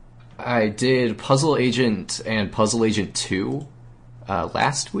 I did Puzzle Agent and Puzzle Agent 2,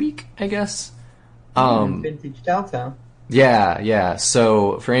 last week, I guess. Vintage Telltale. Yeah.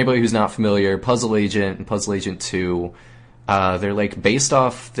 So for anybody who's not familiar, Puzzle Agent and Puzzle Agent 2, they're like based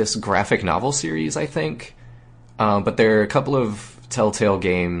off this graphic novel series, I think. But there are a couple of Telltale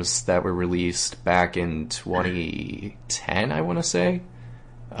games that were released back in 2010, I want to say.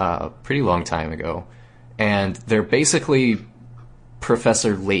 Pretty long time ago. And they're basically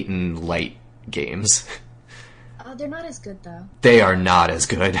Professor Layton light games. They're not as good, though. They are not as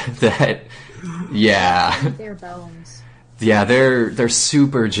good. Yeah. They're bones. Yeah, they're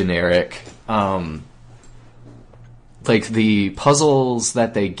super generic. Like the puzzles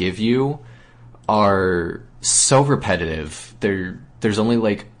that they give you are so repetitive. There's only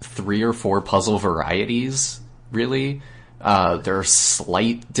like 3 or 4 puzzle varieties, really. There are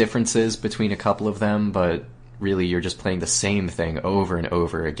slight differences between a couple of them, but really you're just playing the same thing over and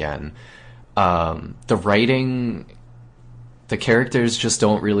over again. The writing, the characters just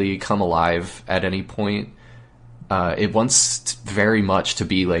don't really come alive at any point. It wants very much to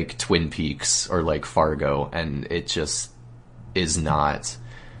be like Twin Peaks or like Fargo, and it just is not.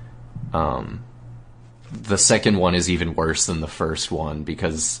 The second one is even worse than the first one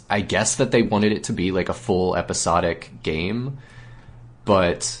because I guess that they wanted it to be like a full episodic game,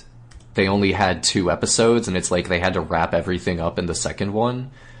 but they only had 2 episodes, and it's like they had to wrap everything up in the second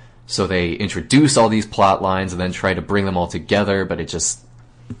one. So they introduce all these plot lines and then try to bring them all together, but it just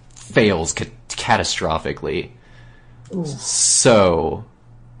fails catastrophically. Ooh. So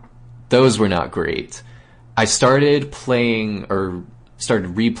those were not great. I started replaying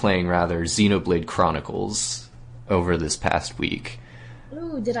Xenoblade Chronicles over this past week.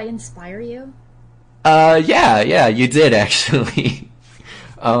 Ooh, did I inspire you? Yeah, you did actually.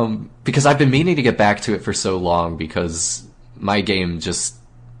 Because I've been meaning to get back to it for so long because my game just,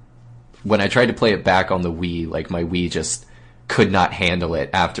 when I tried to play it back on the Wii, like my Wii just could not handle it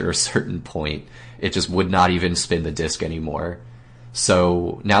after a certain point. It just would not even spin the disc anymore.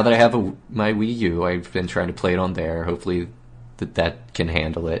 So now that I have my Wii U, I've been trying to play it on there. Hopefully that can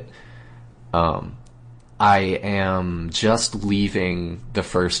handle it. I am just leaving the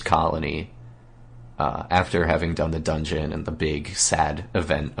first colony after having done the dungeon, and the big sad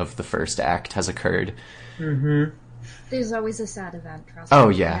event of the first act has occurred. Mm-hmm. There's always a sad event, trust me. Oh,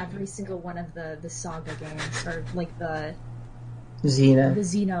 yeah. In every single one of the Saga games, or like the Xeno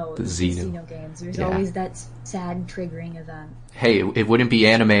games. There's Yeah. always that sad triggering event. Hey, it wouldn't be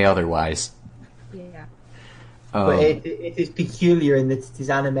anime otherwise. Yeah. But it is peculiar in that it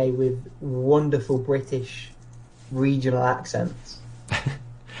is anime with wonderful British regional accents.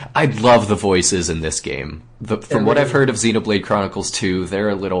 I love the voices in this game. From what really I've heard of Xenoblade Chronicles 2, they're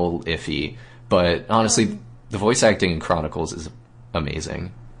a little iffy. But honestly, the voice acting in Chronicles is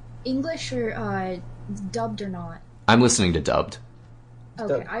amazing. English or dubbed or not? I'm listening to dubbed.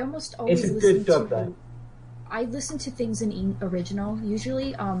 Okay, Dubbed. I almost always It's a listen good dub, to. though. I listen to things in original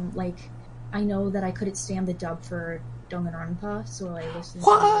usually. Like I know that I couldn't stand the dub for Danganronpa, so I listen.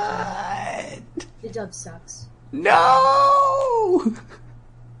 What? The dub sucks. No!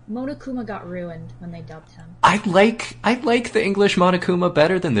 Monokuma got ruined when they dubbed him. I like the English Monokuma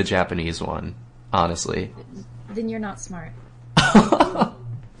better than the Japanese one, honestly. Then you're not smart.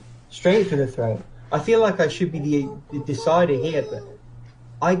 Straight for the throat. I feel like I should be the decider here, but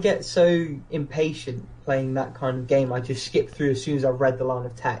I get so impatient playing that kind of game. I just skip through as soon as I've read the line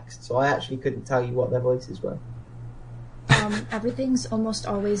of text, so I actually couldn't tell you what their voices were. Everything's almost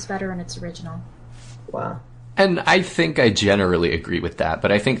always better in its original. Wow. And I think I generally agree with that,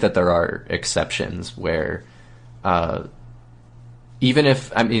 but I think that there are exceptions where, even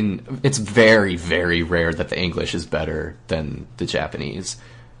if, I mean, it's very, very rare that the English is better than the Japanese,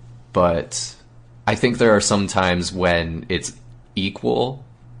 but I think there are some times when it's equal,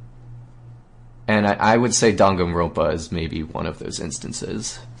 and I would say Danganronpa is maybe one of those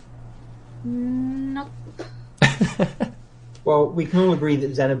instances. Nope. Well, we can all agree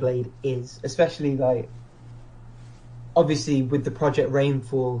that Xenoblade is, especially like, obviously with the Project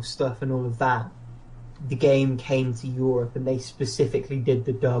Rainfall stuff and all of that, the game came to Europe and they specifically did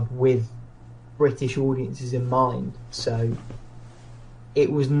the dub with British audiences in mind. So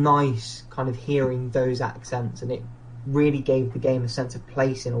it was nice kind of hearing those accents, and it really gave the game a sense of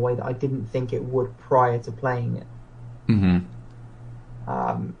place in a way that I didn't think it would prior to playing it. Mm-hmm.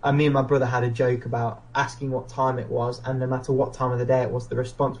 And me and my brother had a joke about asking what time it was, and no matter what time of the day it was, the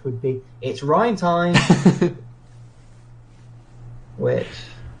response would be, "It's Ryan time." Which,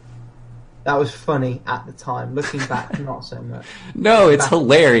 that was funny at the time. Looking back, not so much. No, it's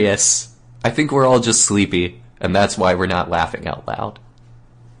hilarious. I think we're all just sleepy, and that's why we're not laughing out loud.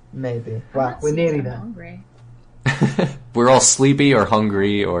 Maybe. Well, we're nearly there. Hungry. We're all sleepy or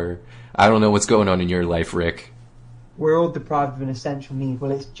hungry, or I don't know what's going on in your life, Rick. We're all deprived of an essential need. Well,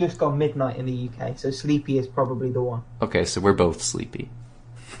 it's just gone midnight in the UK, so sleepy is probably the one. Okay, so we're both sleepy.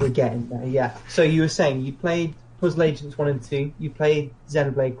 We're getting there, yeah. So you were saying you played Puzzle Agents 1 and 2, you played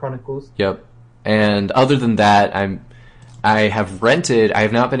Xenoblade Chronicles. Yep. And other than that, I have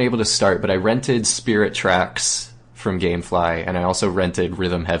not been able to start, but I rented Spirit Tracks from Gamefly, and I also rented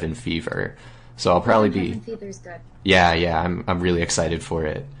Rhythm Heaven Fever. So I'll probably be... Rhythm Fever's good. Yeah, I'm really excited for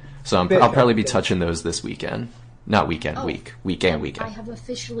it. So I'll probably be touching those this weekend. Not weekend, weekend. I have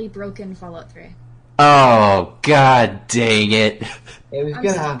officially broken Fallout 3. Oh, god dang it. It was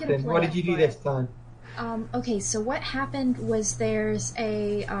going to happen. What did you do this time? Okay, so what happened was there's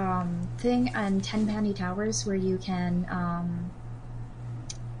a thing on Tenpenny Towers where you can...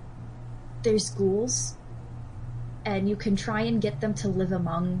 there's ghouls, and you can try and get them to live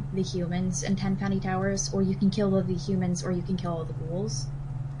among the humans in Tenpenny Towers, or you can kill all the humans, or you can kill all the ghouls.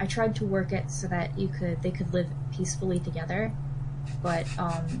 I tried to work it so that they could live peacefully together, but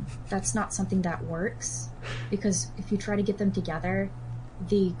that's not something that works, because if you try to get them together,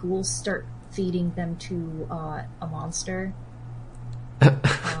 the ghouls start feeding them to a monster.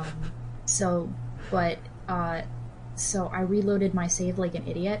 So I reloaded my save like an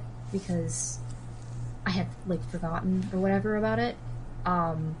idiot because I had forgotten or whatever about it,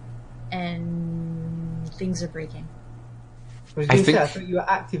 and things are breaking. I thought you were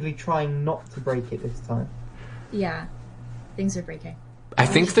actively trying not to break it this time. Yeah, things are breaking. I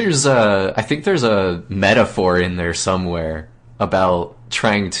think there's a metaphor in there somewhere about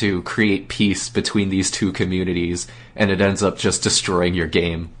trying to create peace between these two communities, and it ends up just destroying your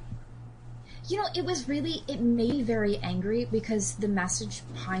game. It made me very angry because the message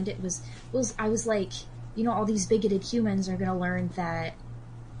behind it was I was like, all these bigoted humans are going to learn that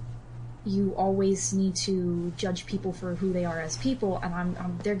you always need to judge people for who they are as people, and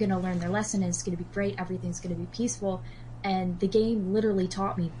they're going to learn their lesson, and it's going to be great, everything's going to be peaceful, and the game literally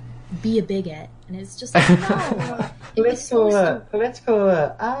taught me, be a bigot, and it's just like, no. Political.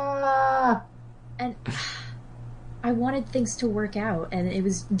 And I wanted things to work out, and it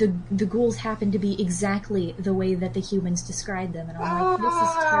was, the ghouls happened to be exactly the way that the humans described them, and I'm like, this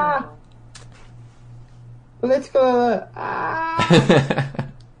is terrible. Political.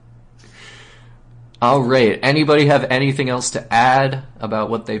 All right. Anybody have anything else to add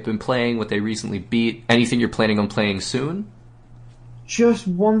about what they've been playing, what they recently beat? Anything you're planning on playing soon? Just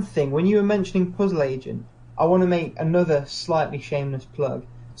one thing. When you were mentioning Puzzle Agent, I want to make another slightly shameless plug.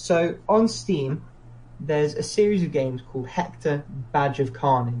 So on Steam, there's a series of games called Hector: Badge of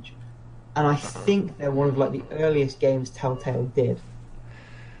Carnage, and I think they're one of the earliest games Telltale did.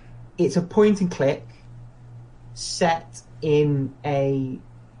 It's a point and click set in a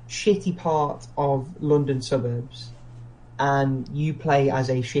shitty part of London suburbs, and you play as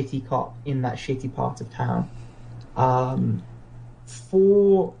a shitty cop in that shitty part of town.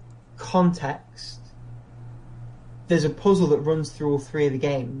 For context, there's a puzzle that runs through all three of the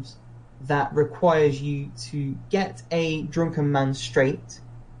games that requires you to get a drunken man straight,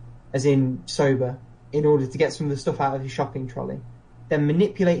 as in sober, in order to get some of the stuff out of his shopping trolley, then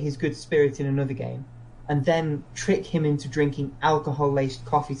manipulate his good spirit in another game, and then trick him into drinking alcohol-laced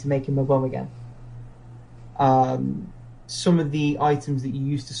coffee to make him a bum again. Some of the items that you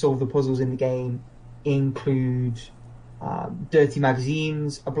use to solve the puzzles in the game include dirty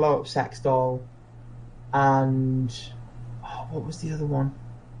magazines, a blow-up sex doll, and... what was the other one?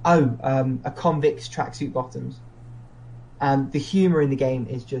 A convict's tracksuit bottoms. And the humour in the game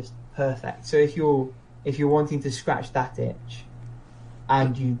is just perfect. So if you're wanting to scratch that itch,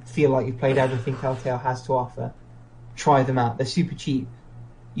 and you feel like you've played everything Telltale has to offer, try them out. They're super cheap.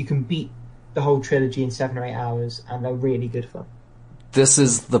 You can beat the whole trilogy in 7 or 8 hours, and they're really good fun. This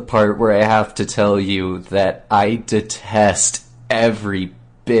is the part where I have to tell you that I detest every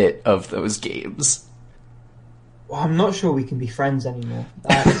bit of those games. Well, I'm not sure we can be friends anymore.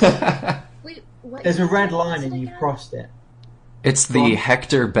 Wait, what? There's a red line and you've crossed it. It's the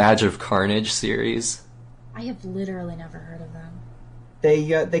Hector Badge of Carnage series. I have literally never heard of them.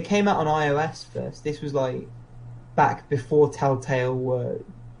 They came out on iOS first. This was back before Telltale were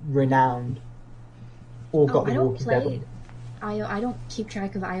renowned, all got I The don't Walking play. Dead. I don't keep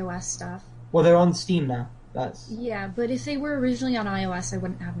track of iOS stuff. Well, they're on Steam now. That's Yeah, but if they were originally on iOS, I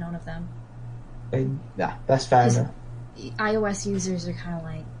wouldn't have known of them. yeah, that's fair Is- enough. iOS users are kind of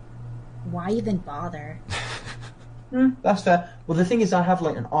like, why even bother? That's fair. Well, the thing is, I have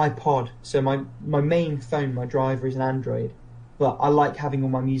like an iPod, so my main phone, my driver is an Android, but I like having all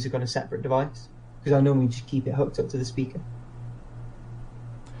my music on a separate device because I normally just keep it hooked up to the speaker.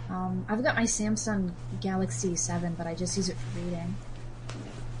 I've got my Samsung Galaxy 7, but I just use it for reading.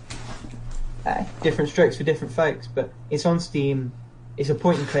 Different strokes for different folks, but it's on Steam. It's a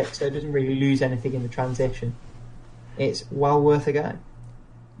point and click, so it doesn't really lose anything in the transition. It's well worth a go.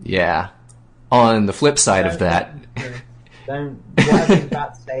 Yeah. On the flip side of that, Don't whatever you're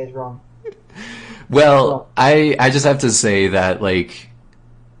about to say is wrong. well, I just have to say that like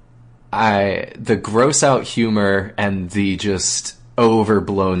the gross out humor and the just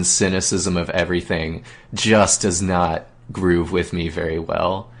overblown cynicism of everything just does not groove with me very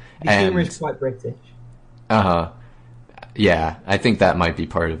well. The humour is quite British. Yeah, I think that might be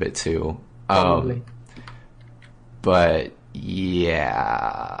part of it too. Probably. But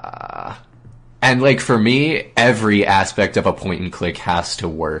yeah. And like for me, every aspect of a point and click has to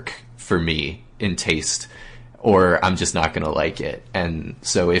work for me in taste, or I'm just not gonna like it. And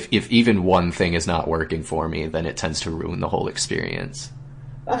so if even one thing is not working for me, then it tends to ruin the whole experience.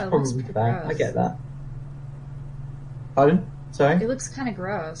 That's Oh, it looks probably fair. I gross. get that. Pardon? Sorry? It looks kind of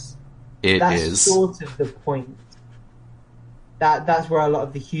gross. That's Is. sort of the point. That's where a lot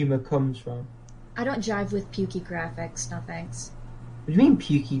of the humour comes from. I don't jive with pukey graphics, no thanks. What do you mean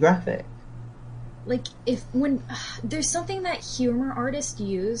pukey graphic? Like, when there's something that humor artists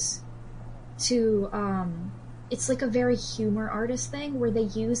use to, it's like a very humor artist thing where they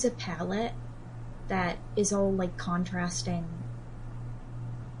use a palette that is all like contrasting.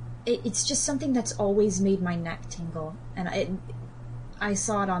 It's just something that's always made my neck tingle, and I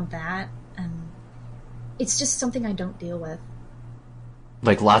saw it on that, and it's just something I don't deal with.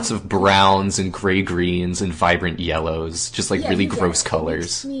 Like lots of browns and gray greens and vibrant yellows, just like Yeah, really yeah, gross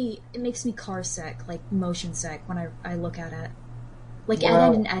colors. It makes me car sick, like motion sick when I look at it. Like Well-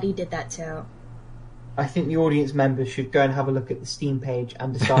 Ellen and Eddie did that too. I think the audience members should go and have a look at the Steam page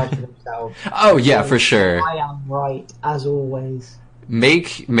and decide for themselves. Oh yeah, for sure. I am right, as always.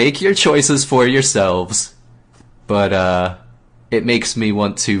 Make your choices for yourselves, but it makes me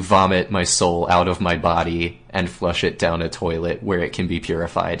want to vomit my soul out of my body and flush it down a toilet where it can be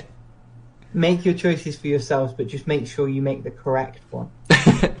purified. Make your choices for yourselves, but just make sure you make the correct one.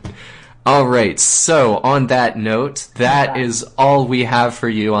 All right, so on that note, that is all we have for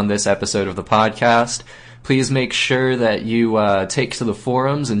you on this episode of the podcast. Please make sure that you take to the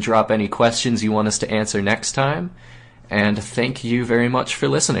forums and drop any questions you want us to answer next time. And thank you very much for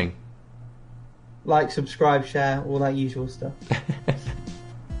listening. Like, subscribe, share, all that usual stuff.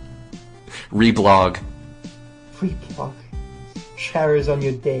 Reblog. Free plug. Share us on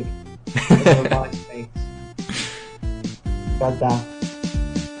your dig. On your MySpace. God damn.